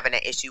that you're having an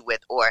issue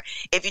with, or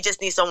if you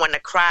just need someone to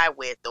cry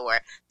with, or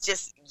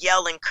just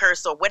yell and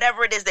curse, or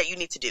whatever it is that you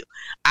need to do.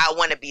 I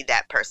want to be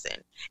that person.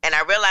 And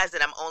I realize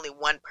that I'm only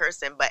one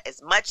person, but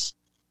as much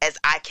as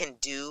I can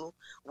do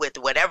with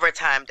whatever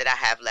time that I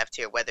have left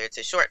here, whether it's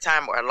a short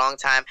time or a long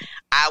time,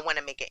 I want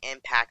to make an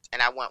impact,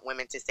 and I want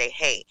women to say,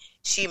 hey,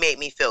 she made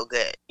me feel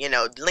good.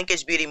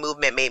 Linkage Beauty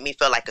Movement made me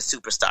feel like a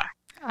superstar.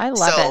 I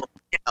love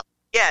it.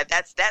 Yeah,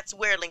 that's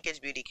where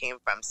Linkage Beauty came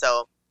from.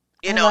 So,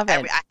 I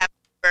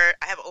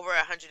have over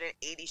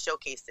 180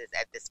 showcases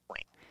at this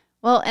point.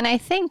 Well, and I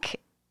think,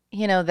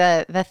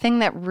 the thing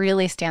that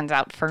really stands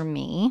out for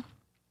me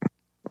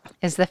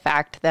is the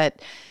fact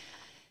that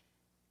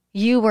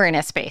you were in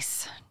a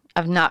space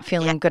of not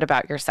feeling good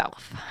about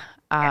yourself.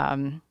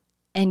 And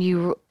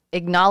you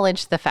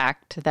acknowledge the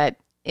fact that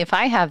if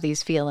I have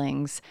these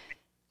feelings,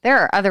 there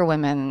are other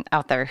women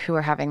out there who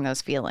are having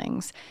those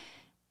feelings.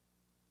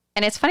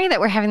 And it's funny that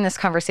we're having this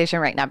conversation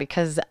right now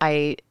because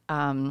I,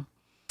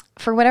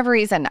 for whatever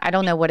reason, I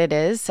don't know what it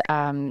is.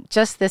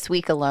 Just this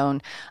week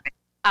alone,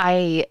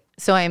 I'm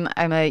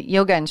a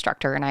yoga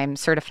instructor, and I'm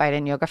certified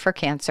in yoga for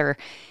cancer.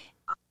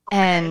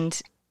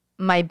 And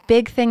my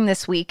big thing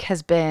this week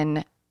has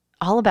been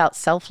all about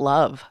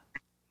self-love.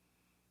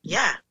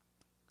 Yeah.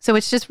 So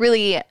it's just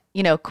really,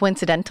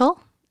 coincidental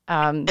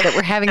that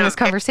we're having this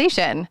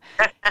conversation,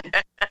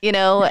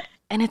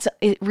 and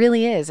it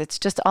really is. It's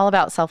just all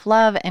about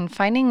self-love and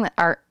finding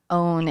our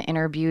own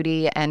inner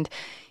beauty. And,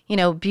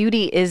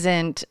 beauty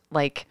isn't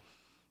like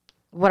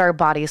what our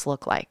bodies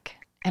look like.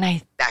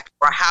 And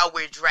or how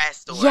we're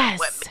dressed, or yes.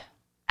 what makeup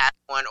we have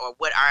on, or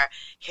what our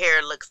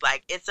hair looks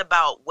like. It's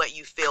about what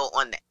you feel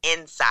on the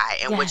inside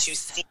and what you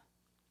see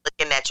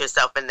looking at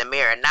yourself in the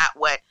mirror, not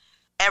what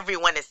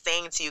everyone is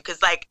saying to you.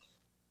 Because like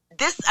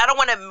this, I don't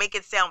want to make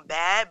it sound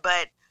bad,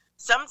 but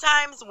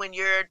sometimes when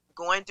you're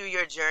going through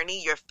your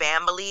journey, your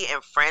family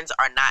and friends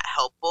are not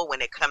helpful when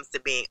it comes to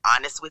being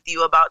honest with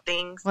you about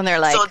things. When they're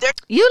like,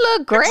 you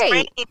look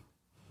great.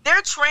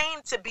 They're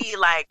trained to be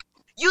like,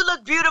 you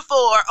look beautiful,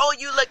 or, oh,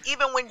 you look,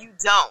 even when you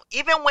don't,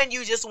 even when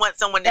you just want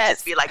someone to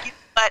just be like,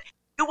 but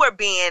you were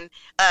being,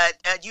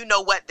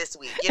 this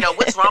week,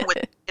 what's wrong with,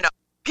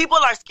 people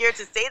are scared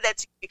to say that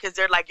to you because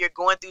they're like, you're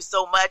going through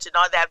so much and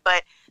all that.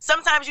 But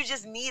sometimes you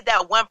just need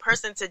that one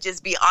person to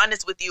just be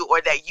honest with you,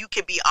 or that you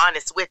can be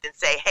honest with and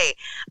say, hey,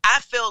 I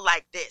feel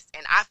like this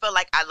and I feel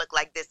like I look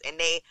like this. And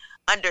they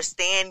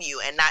understand you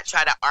and not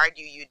try to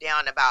argue you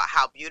down about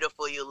how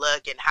beautiful you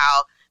look and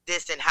how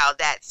this and how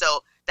that.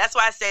 So that's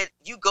why I said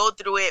you go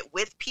through it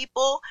with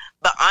people,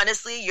 but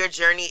honestly, your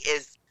journey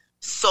is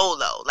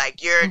solo.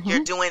 Like you're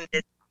doing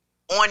this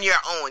on your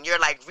own. You're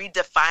like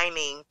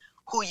redefining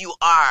who you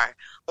are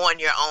on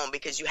your own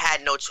because you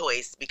had no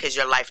choice, because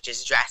your life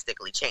just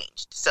drastically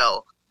changed.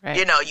 So,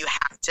 you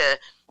have to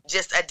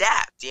just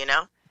adapt,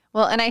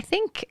 Well, and I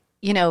think,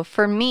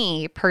 for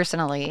me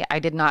personally, I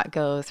did not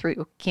go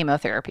through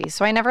chemotherapy,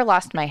 so I never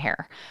lost my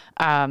hair.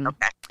 And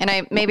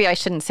maybe I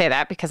shouldn't say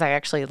that because I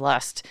actually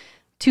lost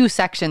 2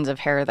 sections of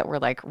hair that were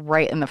like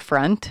right in the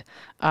front,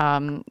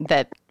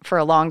 that for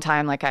a long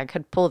time, like I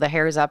could pull the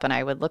hairs up and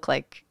I would look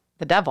like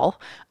the devil.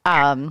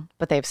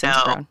 But they've since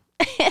grown.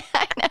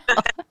 I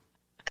know.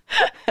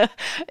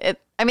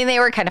 They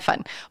were kind of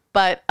fun,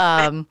 but,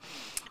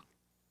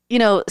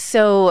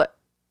 so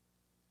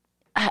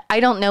I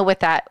don't know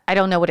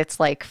what it's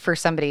like for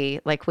somebody,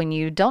 like when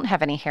you don't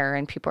have any hair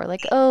and people are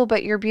like, oh,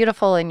 but you're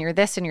beautiful and you're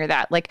this and you're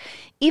that. Like,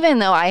 even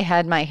though I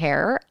had my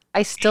hair,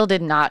 I still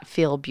did not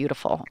feel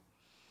beautiful.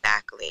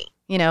 Exactly.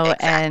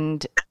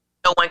 And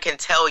no one can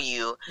tell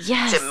you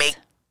to make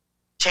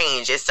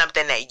change. It's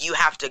something that you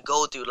have to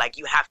go through. Like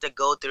you have to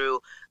go through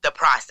the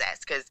process,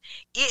 because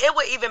it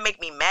would even make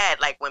me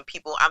mad. Like when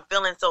I'm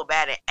feeling so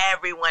bad and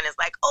everyone is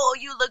like, oh,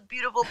 you look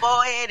beautiful,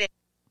 bald head, and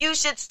you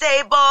should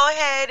stay bald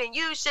head, and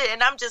you should.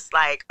 And I'm just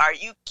like, are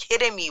you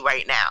kidding me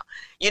right now?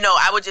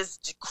 I would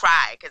just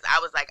cry because I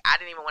was like, I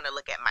didn't even want to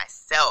look at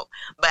myself,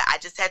 but I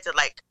just had to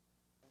like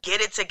get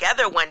it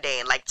together one day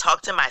and like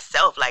talk to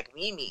myself like,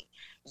 Mimi,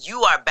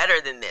 you are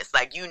better than this.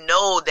 Like,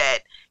 that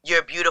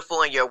you're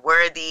beautiful and you're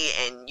worthy,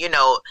 and,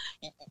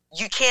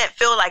 you can't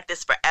feel like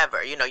this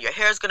forever. Your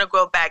hair is going to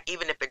grow back.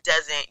 Even if it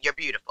doesn't, you're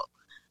beautiful.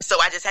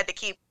 So I just had to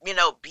keep,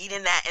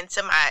 beating that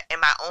into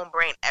my own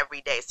brain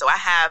every day. So I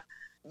have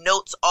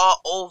notes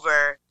all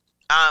over,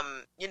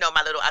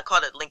 my little, I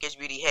call it Linkage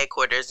Beauty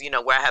headquarters,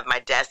 where I have my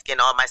desk and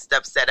all my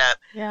stuff set up.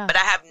 Yeah. But I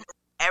have notes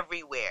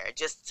everywhere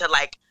just to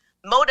like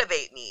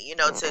motivate me,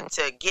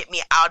 to get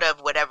me out of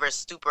whatever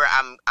stupor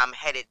I'm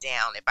headed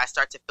down. If I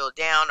start to feel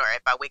down, or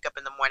if I wake up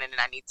in the morning and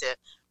I need to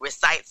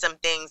recite some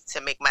things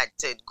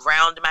to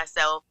ground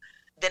myself,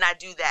 then I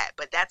do that.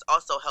 But that's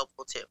also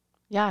helpful too.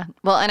 Yeah.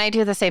 Well, and I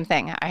do the same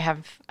thing. I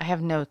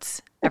have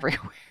notes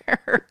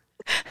everywhere.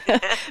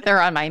 They're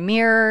on my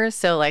mirror.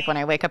 So like when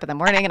I wake up in the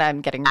morning and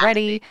I'm getting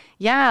ready,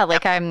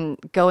 like I'm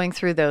going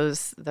through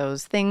those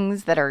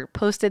things that are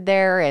posted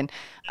there, and,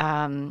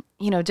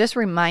 just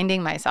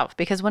reminding myself,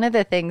 because one of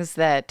the things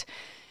that,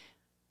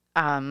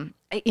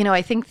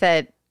 I think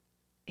that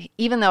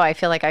even though I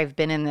feel like I've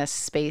been in this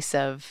space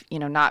of,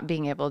 not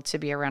being able to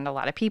be around a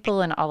lot of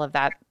people and all of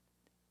that,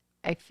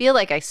 I feel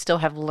like I still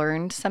have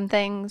learned some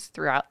things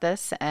throughout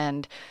this.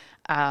 And,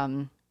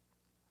 one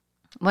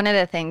of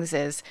the things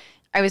is,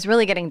 I was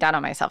really getting down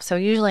on myself. So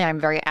usually I'm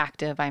very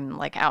active. I'm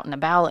like out and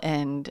about,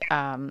 and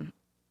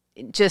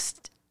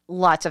just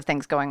lots of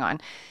things going on.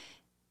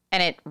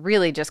 And it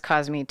really just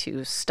caused me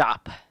to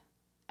stop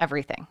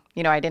everything.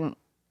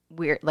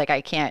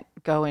 I can't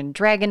go and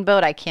dragon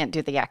boat. I can't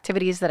do the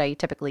activities that I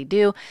typically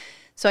do.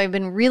 So I've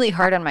been really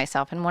hard on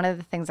myself. And one of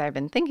the things I've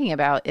been thinking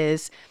about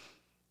is,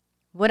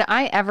 would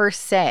I ever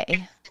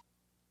say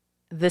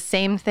the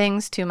same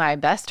things to my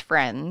best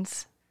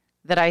friends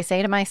that I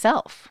say to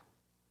myself?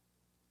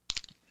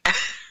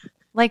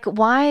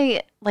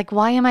 Why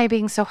am I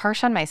being so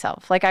harsh on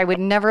myself? Like, I would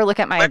never look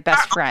at my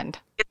best friend.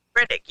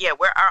 Critic. Yeah,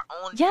 we're our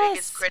own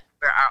biggest critic.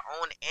 We're our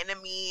own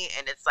enemy.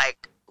 And it's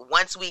like,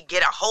 once we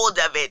get a hold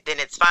of it, then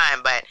it's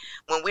fine. But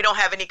when we don't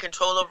have any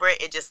control over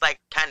it, it just like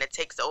kind of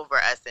takes over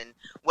us and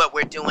what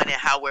we're doing and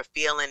how we're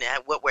feeling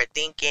and what we're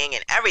thinking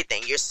and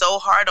everything. You're so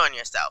hard on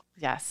yourself.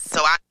 Yes.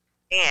 So I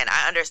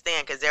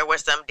understand, because there were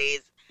some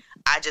days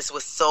I just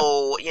was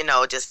so,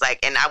 just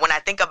like, and when I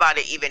think about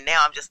it even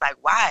now, I'm just like,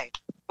 why?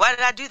 Why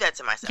did I do that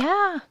to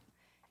myself?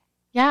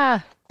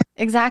 Yeah.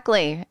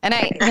 Exactly. And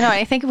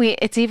I think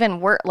it's even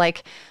worse.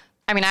 Like,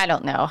 I mean, I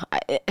don't know.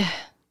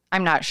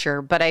 I'm not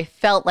sure, but I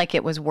felt like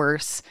it was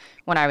worse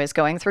when I was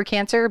going through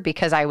cancer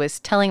because I was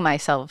telling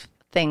myself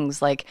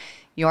things like,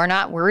 you're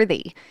not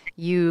worthy.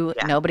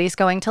 Nobody's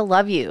going to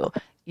love you.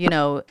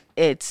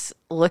 It's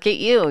look at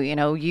you,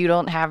 you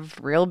don't have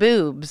real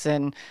boobs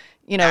and,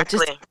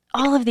 Exactly. just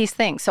all of these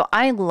things. So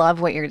I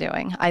love what you're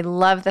doing. I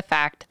love the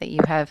fact that you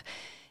have,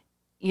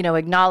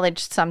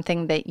 acknowledged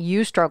something that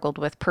you struggled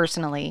with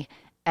personally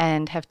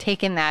and have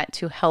taken that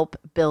to help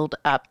build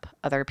up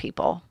other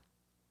people.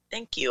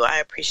 Thank you. I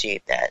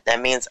appreciate that. That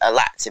means a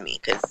lot to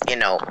me because,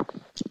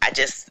 I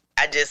just,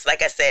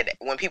 like I said,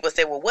 when people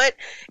say, well, what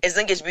is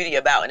Linkage Beauty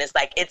about? And it's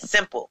like, it's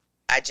simple.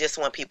 I just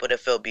want people to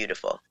feel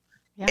beautiful.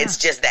 Yeah. It's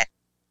just that.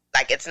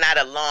 Like, it's not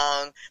a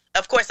long,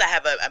 of course I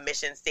have a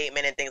mission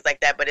statement and things like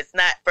that, but it's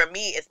not, for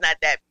me, it's not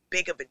that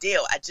big of a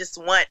deal. I just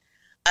want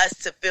us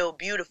to feel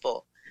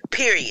beautiful,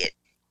 period.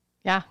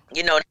 Yeah.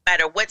 No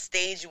matter what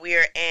stage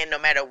we're in, no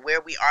matter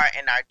where we are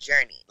in our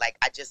journey, like,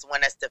 I just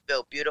want us to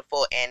feel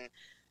beautiful and,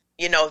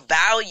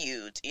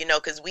 valued,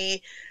 because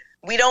we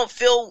don't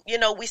feel,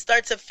 we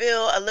start to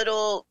feel a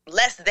little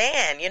less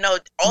than,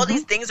 all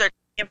these things are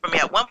taken from me.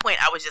 At one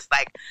point, I was just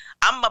like,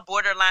 I'm a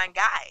borderline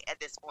guy at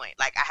this point.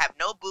 Like, I have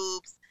no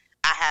boobs.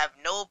 I have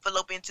no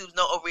fallopian tubes,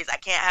 no ovaries. I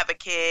can't have a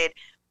kid.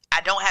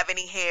 I don't have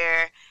any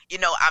hair.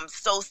 I'm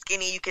so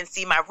skinny. You can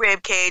see my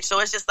rib cage.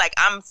 So it's just like,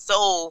 I'm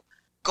so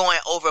going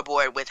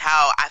overboard with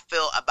how I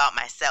feel about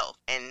myself.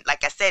 And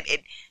like I said,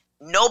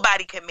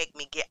 nobody could make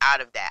me get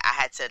out of that.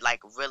 I had to like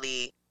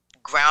really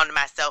ground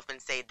myself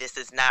and say, this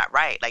is not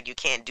right. Like, you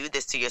can't do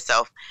this to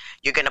yourself.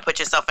 You're going to put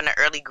yourself in an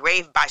early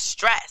grave by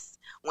stress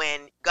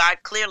when God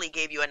clearly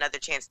gave you another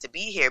chance to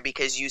be here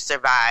because you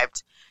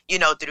survived,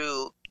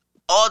 through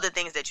all the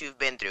things that you've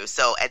been through.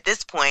 So at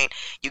this point,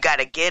 you got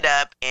to get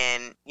up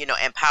and,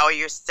 empower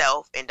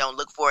yourself and don't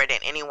look for it in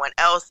anyone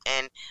else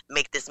and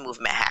make this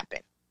movement happen.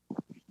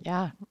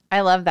 Yeah,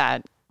 I love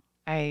that.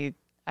 I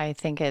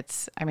think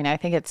it's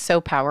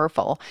so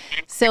powerful.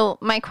 So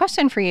my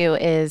question for you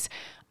is,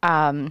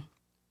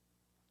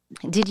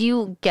 did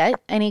you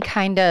get any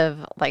kind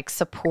of like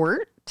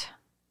support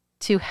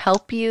to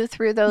help you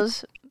through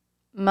those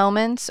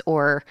moments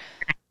or?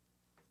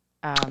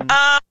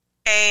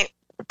 Okay.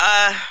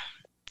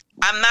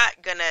 I'm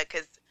not gonna,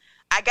 because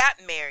I got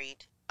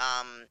married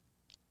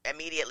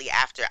immediately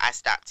after I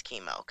stopped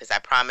chemo, because I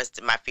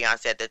promised my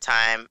fiance at the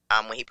time,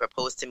 when he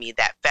proposed to me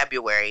that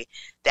February,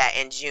 that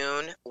in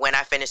June, when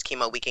I finished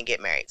chemo, we can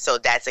get married. So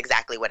that's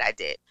exactly what I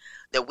did.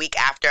 The week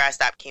after I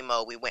stopped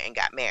chemo, we went and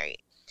got married.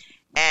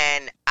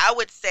 And I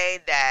would say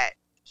that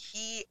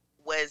he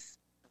was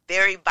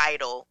very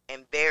vital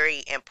and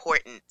very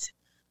important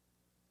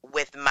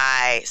with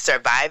my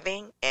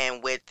surviving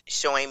and with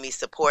showing me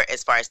support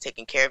as far as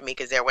taking care of me,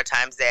 because there were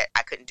times that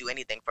I couldn't do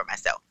anything for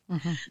myself.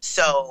 Mm-hmm.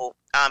 So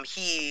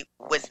he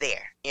was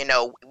there,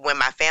 when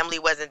my family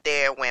wasn't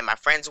there, when my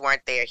friends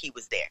weren't there, he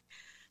was there.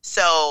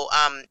 So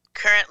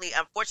currently,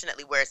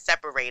 unfortunately, we're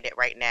separated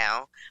right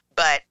now.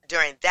 But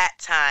during that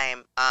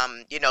time,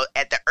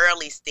 at the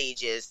early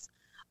stages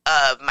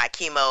of my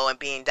chemo and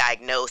being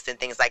diagnosed and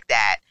things like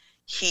that,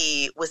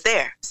 he was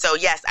there. So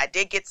yes, I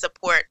did get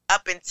support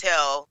up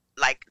until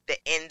like the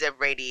end of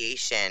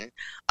radiation.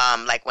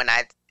 Like when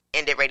I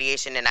ended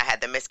radiation and I had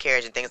the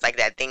miscarriage and things like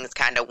that, things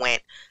kind of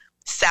went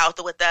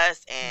south with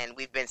us and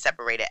we've been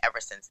separated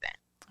ever since then.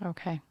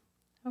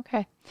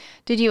 Okay.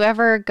 Did you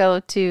ever go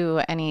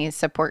to any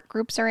support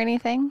groups or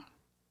anything?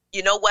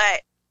 You know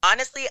what?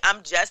 Honestly,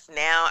 I'm just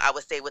now, I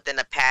would say within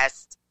the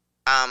past,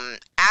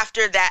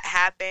 after that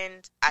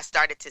happened, I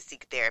started to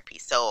seek therapy.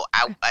 So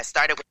I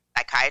started with a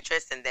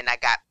psychiatrist and then I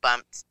got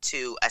bumped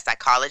to a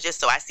psychologist.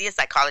 So I see a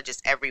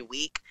psychologist every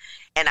week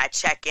and I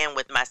check in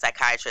with my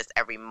psychiatrist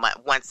every month,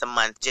 once a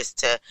month, just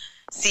to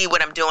see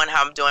what I'm doing,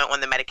 how I'm doing on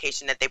the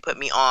medication that they put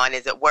me on.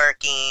 Is it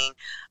working?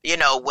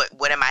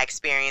 What am I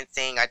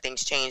experiencing? Are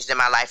things changed in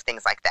my life?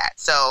 Things like that.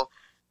 So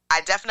I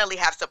definitely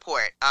have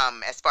support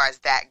as far as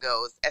that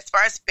goes. As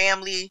far as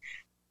family,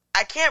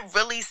 I can't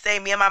really say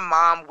me and my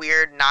mom,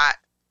 we're not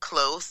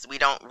close. We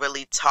don't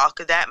really talk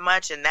that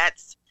much. And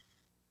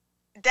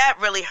that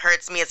really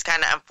hurts me. It's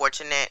kind of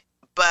unfortunate.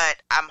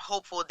 But I'm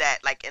hopeful that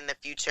like in the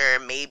future,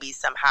 maybe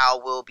somehow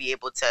we'll be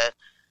able to,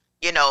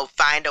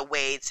 find a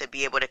way to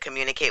be able to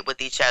communicate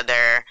with each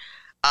other,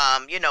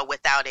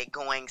 without it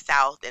going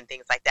south and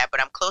things like that. But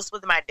I'm close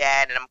with my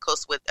dad and I'm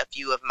close with a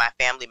few of my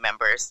family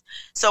members.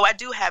 So I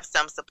do have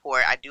some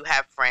support. I do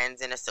have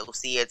friends and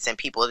associates and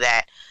people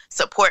that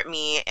support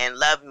me and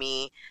love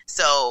me.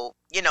 So,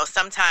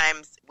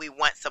 sometimes we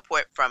want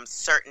support from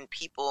certain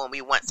people and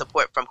we want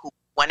support from who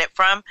we want it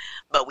from,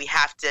 but we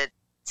have to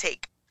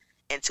take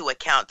into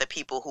account the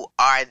people who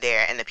are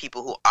there and the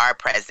people who are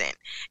present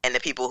and the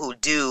people who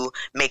do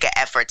make an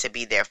effort to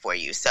be there for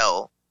you.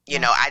 So,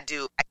 I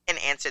can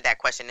answer that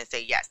question and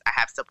say, yes, I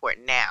have support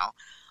now.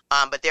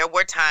 But there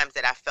were times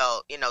that I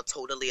felt,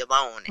 totally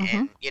alone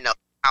and,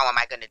 how am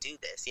I going to do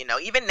this?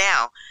 Even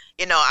now,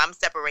 I'm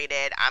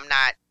separated. I'm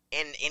not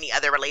in any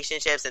other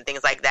relationships and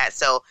things like that.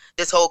 So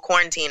this whole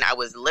quarantine, I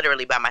was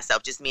literally by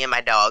myself, just me and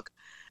my dog.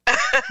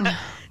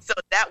 So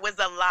that was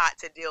a lot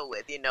to deal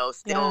with,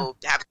 still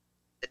have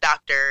the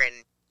doctor and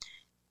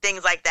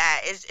things like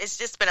that. It's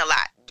just been a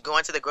lot.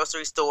 Going to the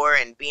grocery store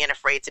and being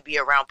afraid to be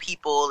around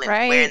people and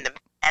wearing the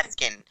mask,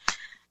 and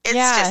it's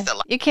just a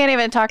lot. You can't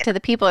even talk to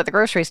the people at the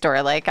grocery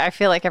store. Like, I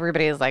feel like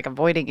everybody is like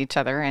avoiding each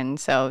other, and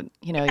so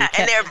you can't.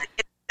 And they're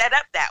set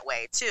up that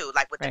way too,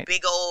 like with the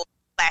big old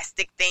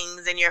plastic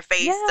things in your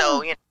face. Yeah.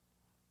 So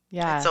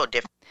it's so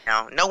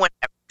different. No one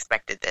ever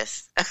expected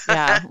this.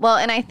 Yeah. Well,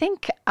 and I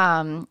think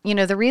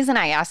the reason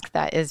I ask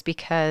that is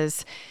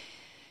because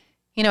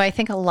I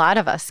think a lot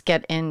of us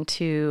get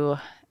into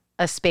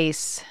a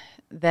space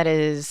that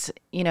is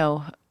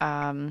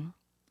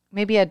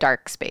maybe a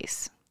dark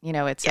space.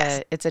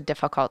 It's a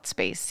difficult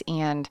space,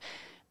 and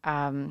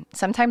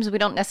sometimes we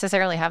don't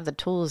necessarily have the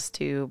tools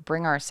to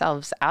bring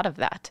ourselves out of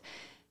that.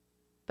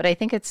 But I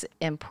think it's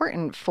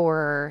important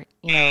for,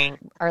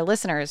 our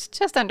listeners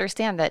just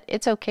understand that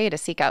it's okay to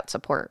seek out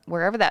support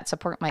wherever that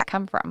support might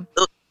come from.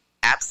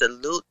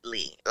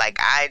 Absolutely. Like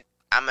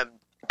I'm an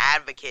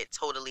advocate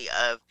totally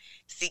of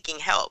seeking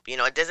help.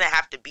 It doesn't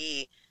have to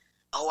be,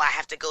 I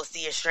have to go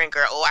see a shrink,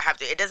 or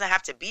it doesn't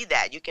have to be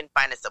that. You can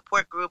find a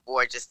support group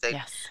or just a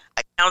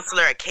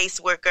counselor, a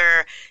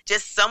caseworker,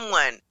 just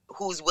someone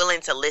who's willing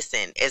to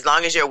listen, as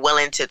long as you're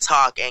willing to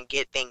talk and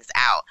get things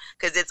out.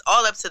 Because it's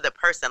all up to the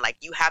person. Like,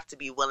 you have to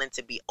be willing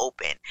to be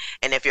open.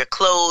 And if you're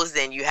closed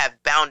and you have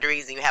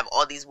boundaries and you have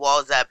all these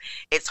walls up,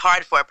 it's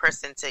hard for a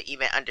person to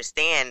even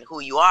understand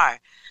who you are.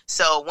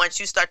 So once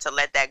you start to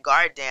let that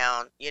guard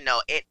down,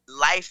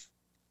 life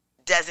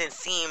doesn't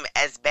seem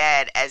as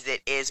bad as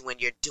it is when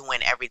you're doing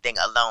everything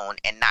alone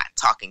and not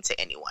talking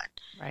to anyone.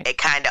 Right. It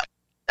kind of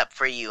up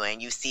for you,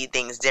 and you see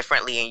things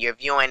differently, and you're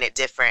viewing it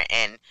different,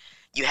 and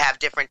you have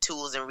different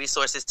tools and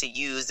resources to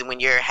use. And when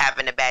you're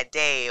having a bad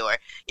day, or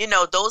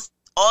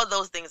all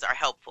those things are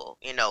helpful,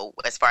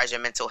 as far as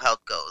your mental health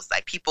goes.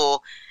 Like,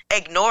 people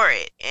ignore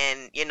it,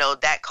 and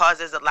that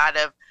causes a lot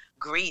of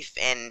grief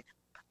and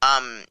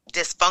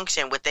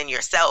dysfunction within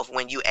yourself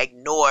when you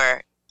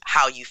ignore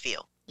how you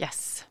feel.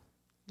 Yes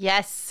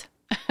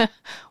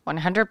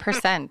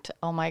 100%.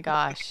 Oh my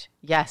gosh,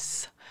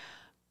 yes.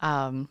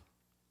 Well,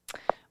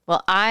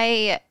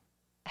 I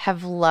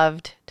have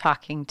loved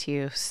talking to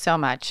you so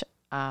much.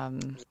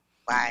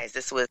 Wise.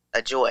 This was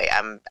a joy.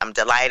 I'm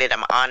delighted.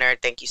 I'm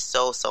honored. Thank you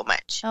so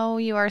much. Oh,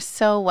 you are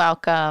so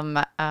welcome.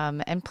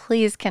 And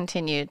please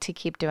continue to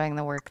keep doing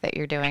the work that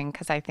you're doing,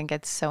 because I think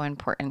it's so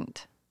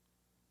important.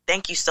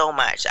 Thank you so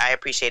much. I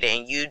appreciate it.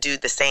 And you do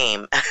the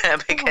same,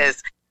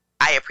 because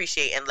I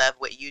appreciate and love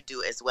what you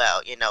do as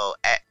well.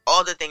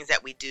 All the things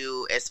that we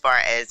do as far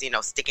as,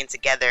 sticking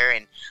together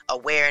and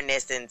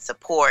awareness and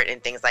support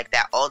and things like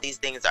that. All these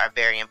things are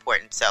very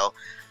important. So,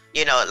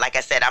 like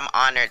I said, I'm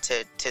honored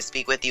to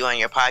speak with you on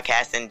your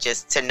podcast and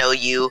just to know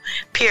you,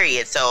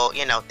 period. So,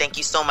 thank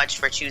you so much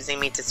for choosing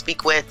me to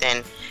speak with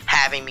and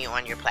having me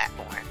on your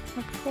platform.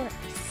 Of course.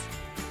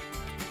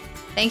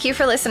 Thank you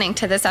for listening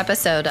to this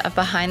episode of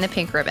Behind the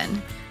Pink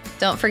Ribbon.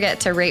 Don't forget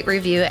to rate,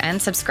 review,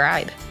 and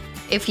subscribe.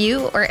 If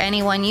you or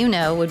anyone you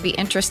know would be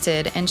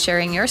interested in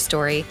sharing your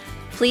story,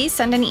 please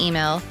send an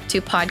email to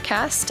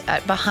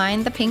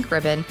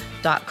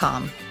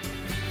podcast@behindthepinkrribbon.com.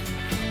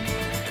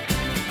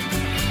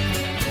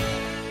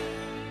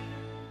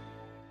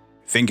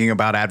 Thinking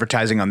about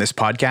advertising on this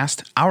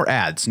podcast? Our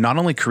ads not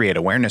only create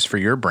awareness for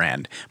your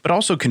brand, but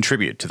also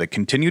contribute to the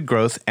continued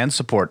growth and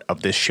support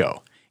of this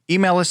show.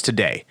 Email us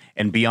today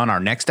and be on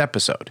our next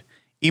episode.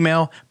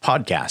 Email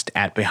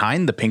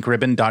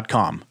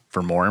podcast@behindthepinkrribbon.com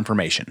for more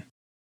information.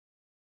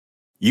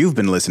 You've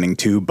been listening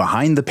to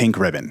Behind the Pink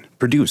Ribbon,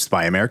 produced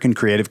by American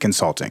Creative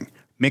Consulting,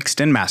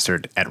 mixed and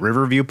mastered at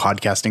Riverview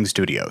Podcasting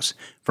Studios.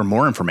 For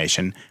more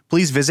information,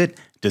 please visit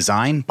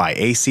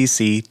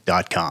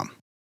designbyacc.com.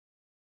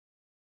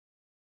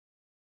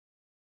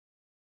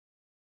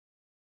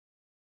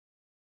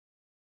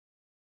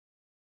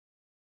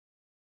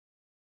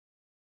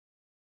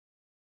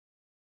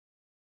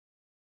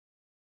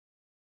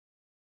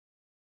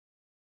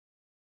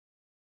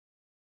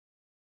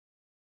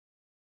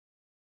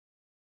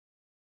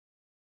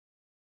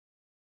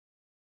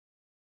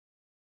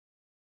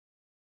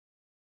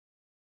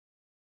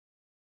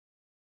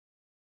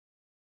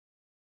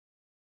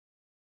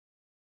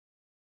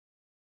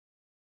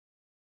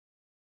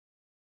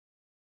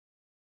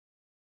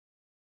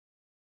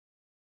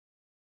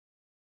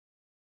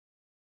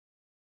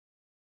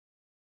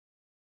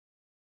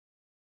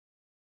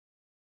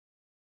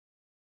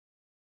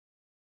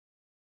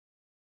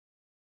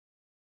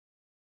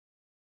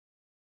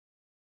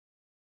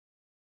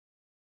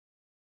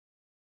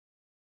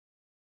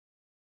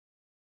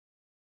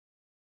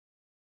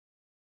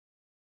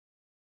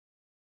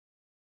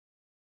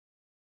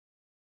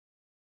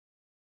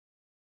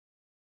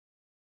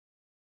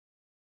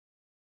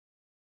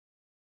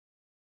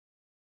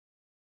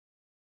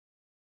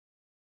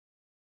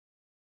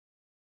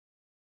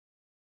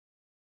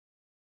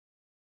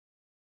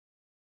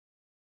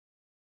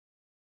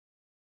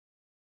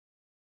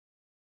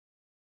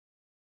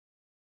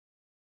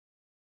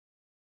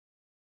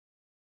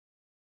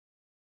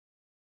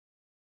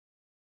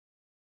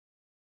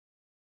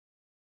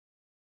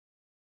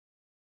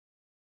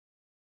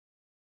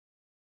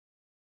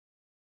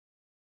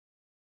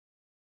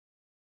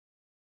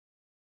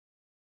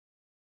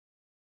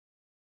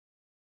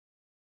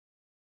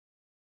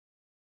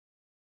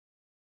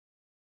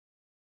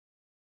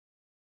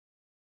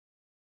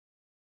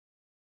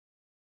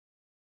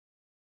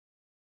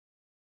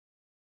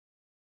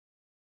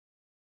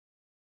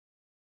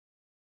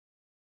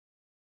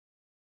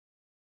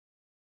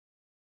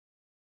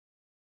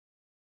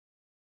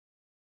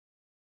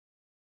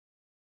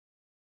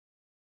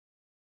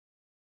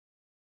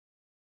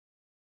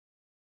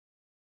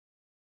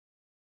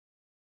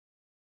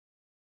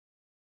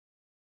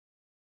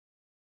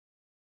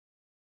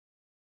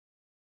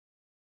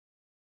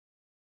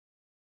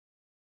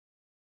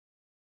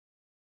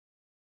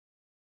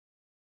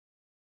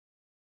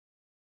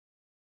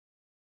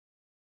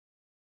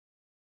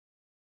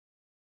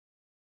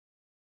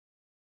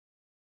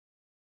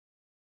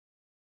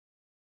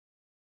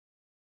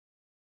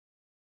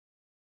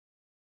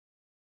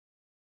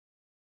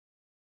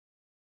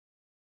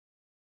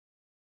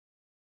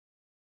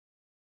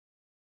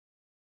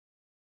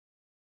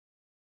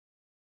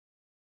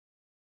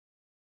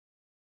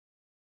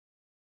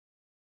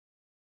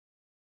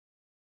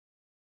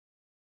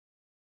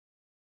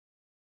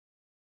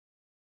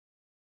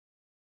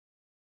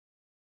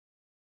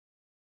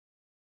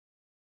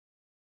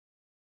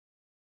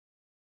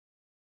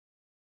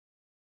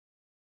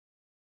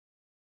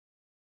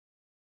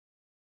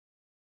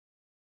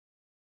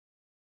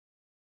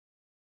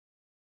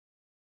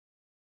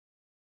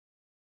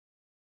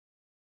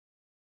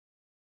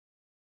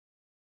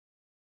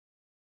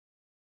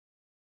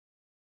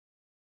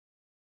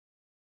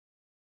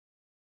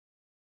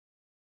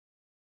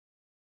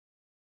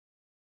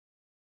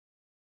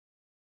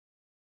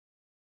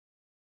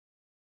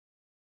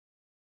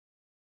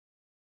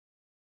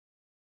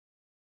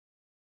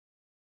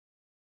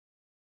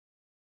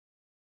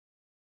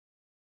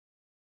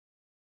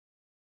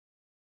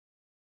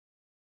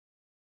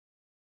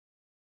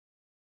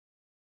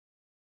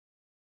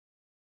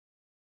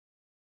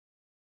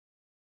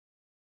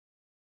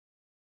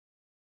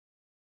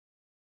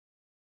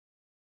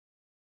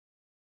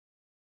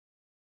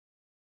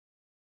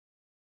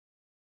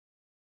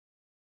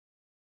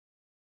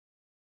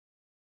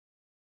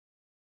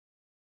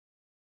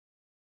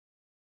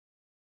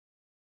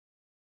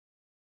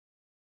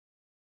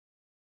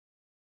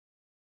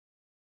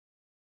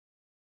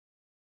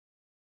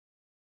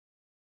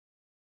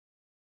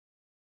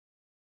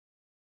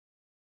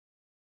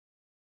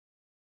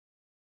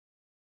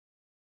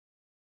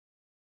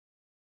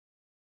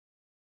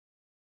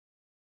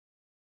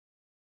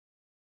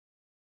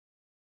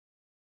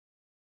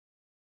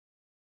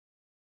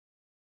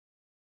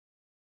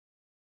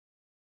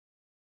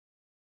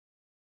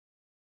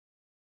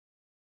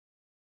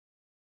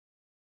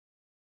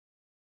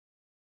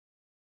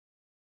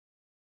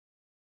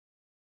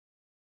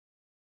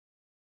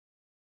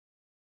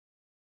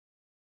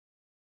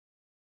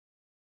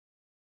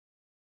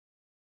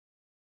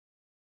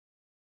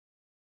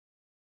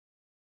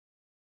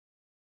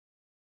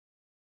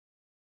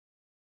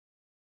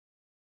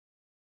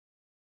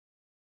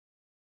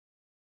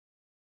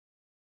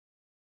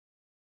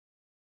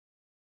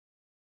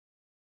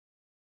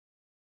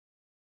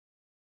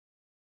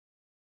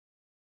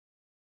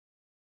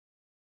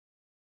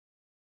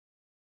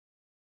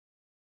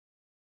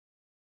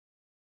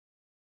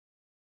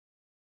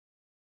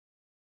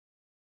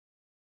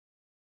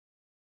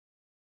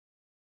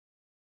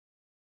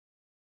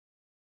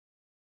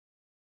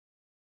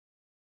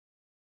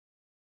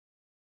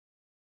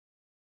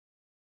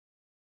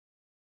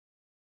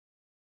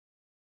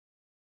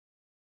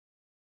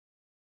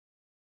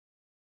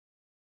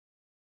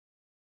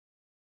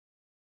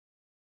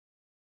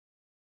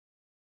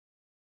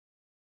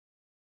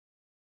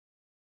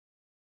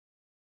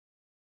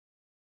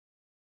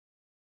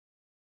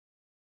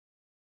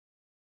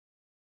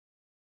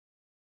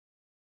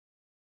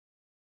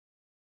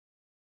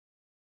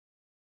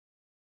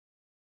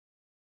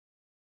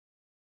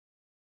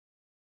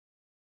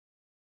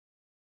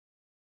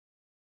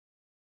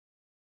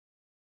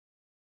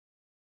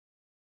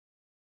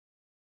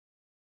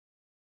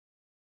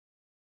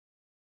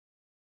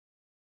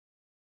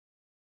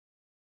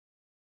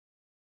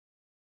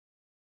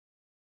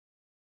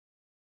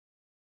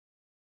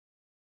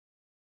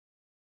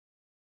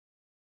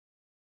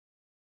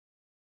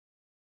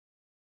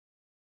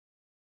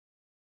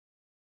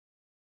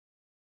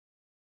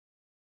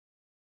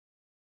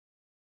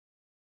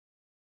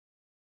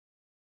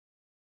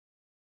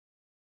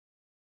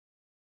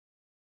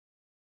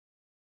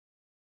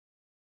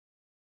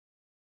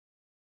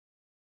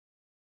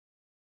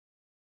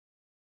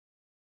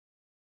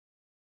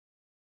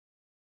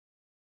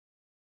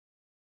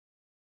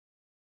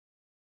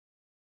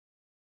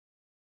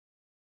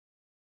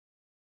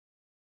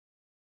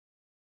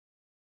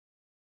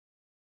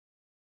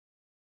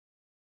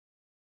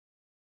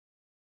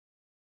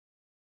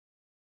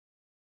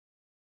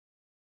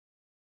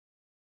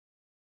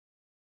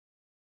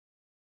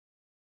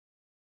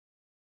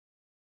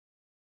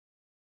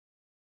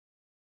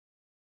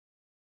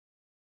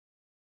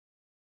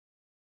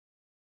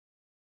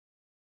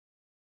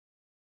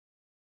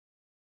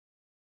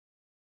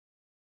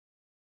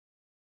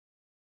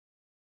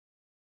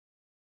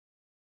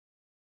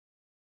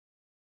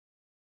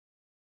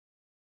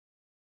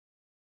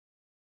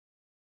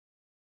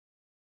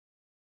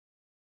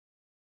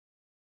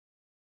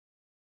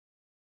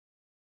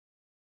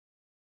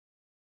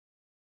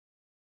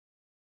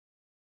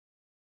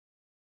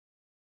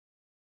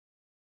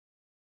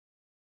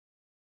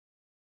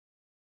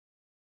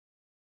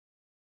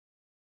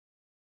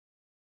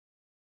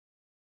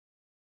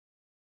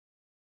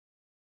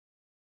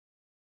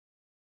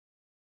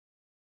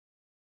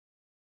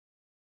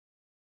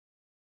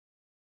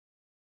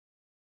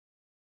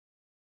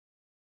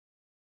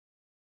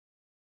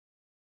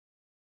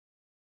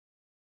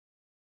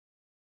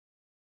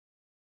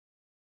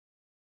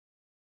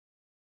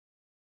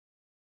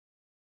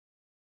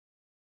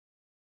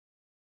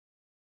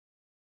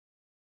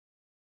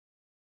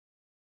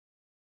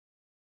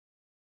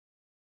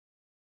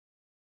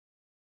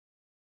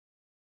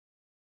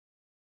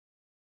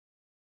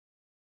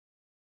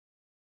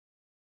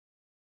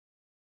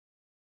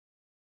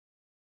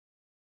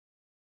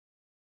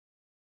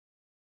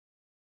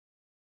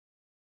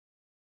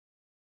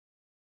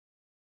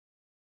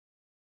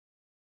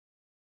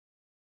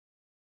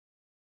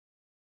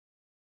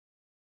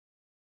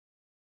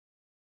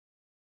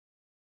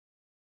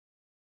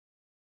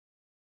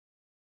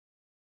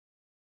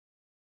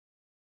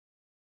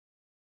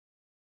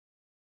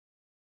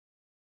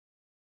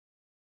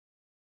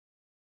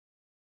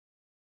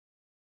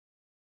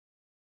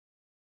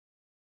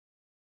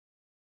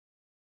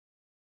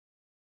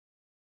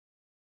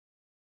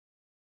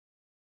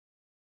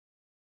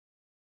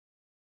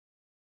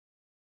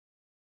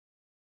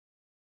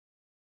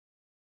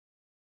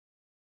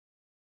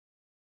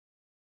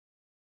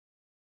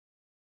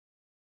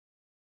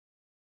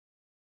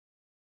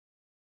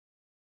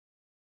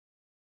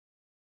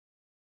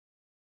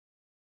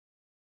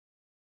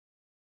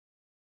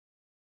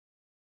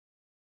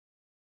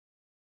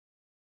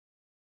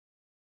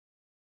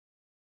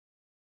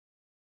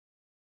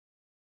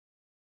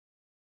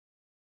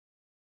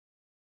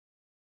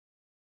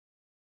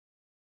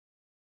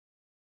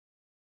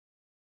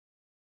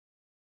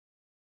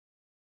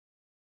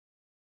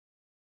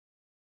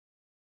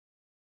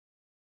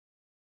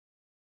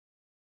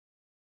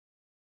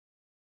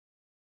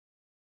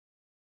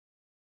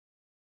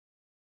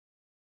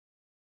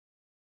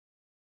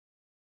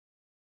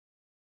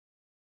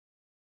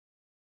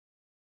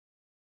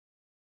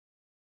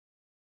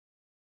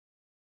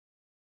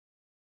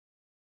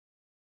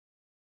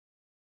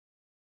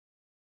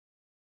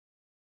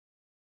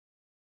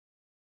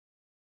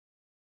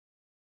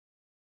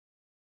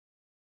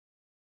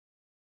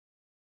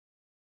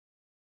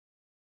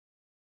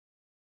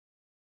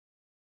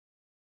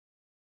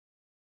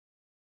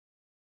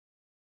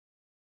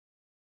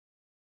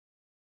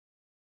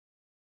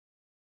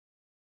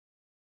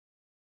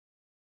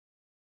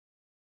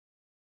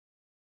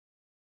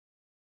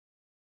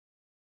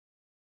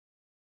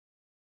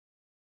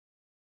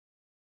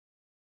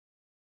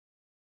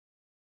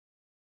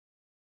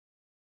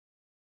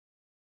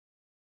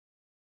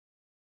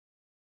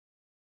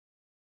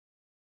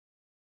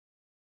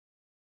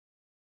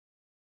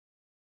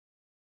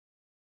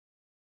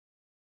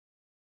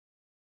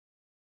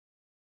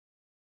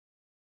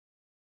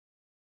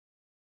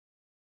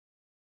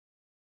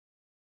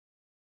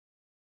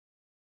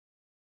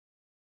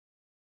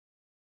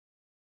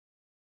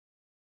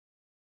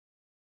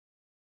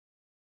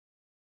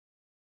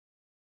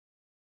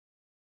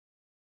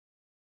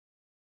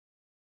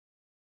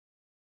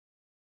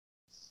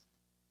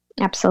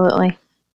 Absolutely.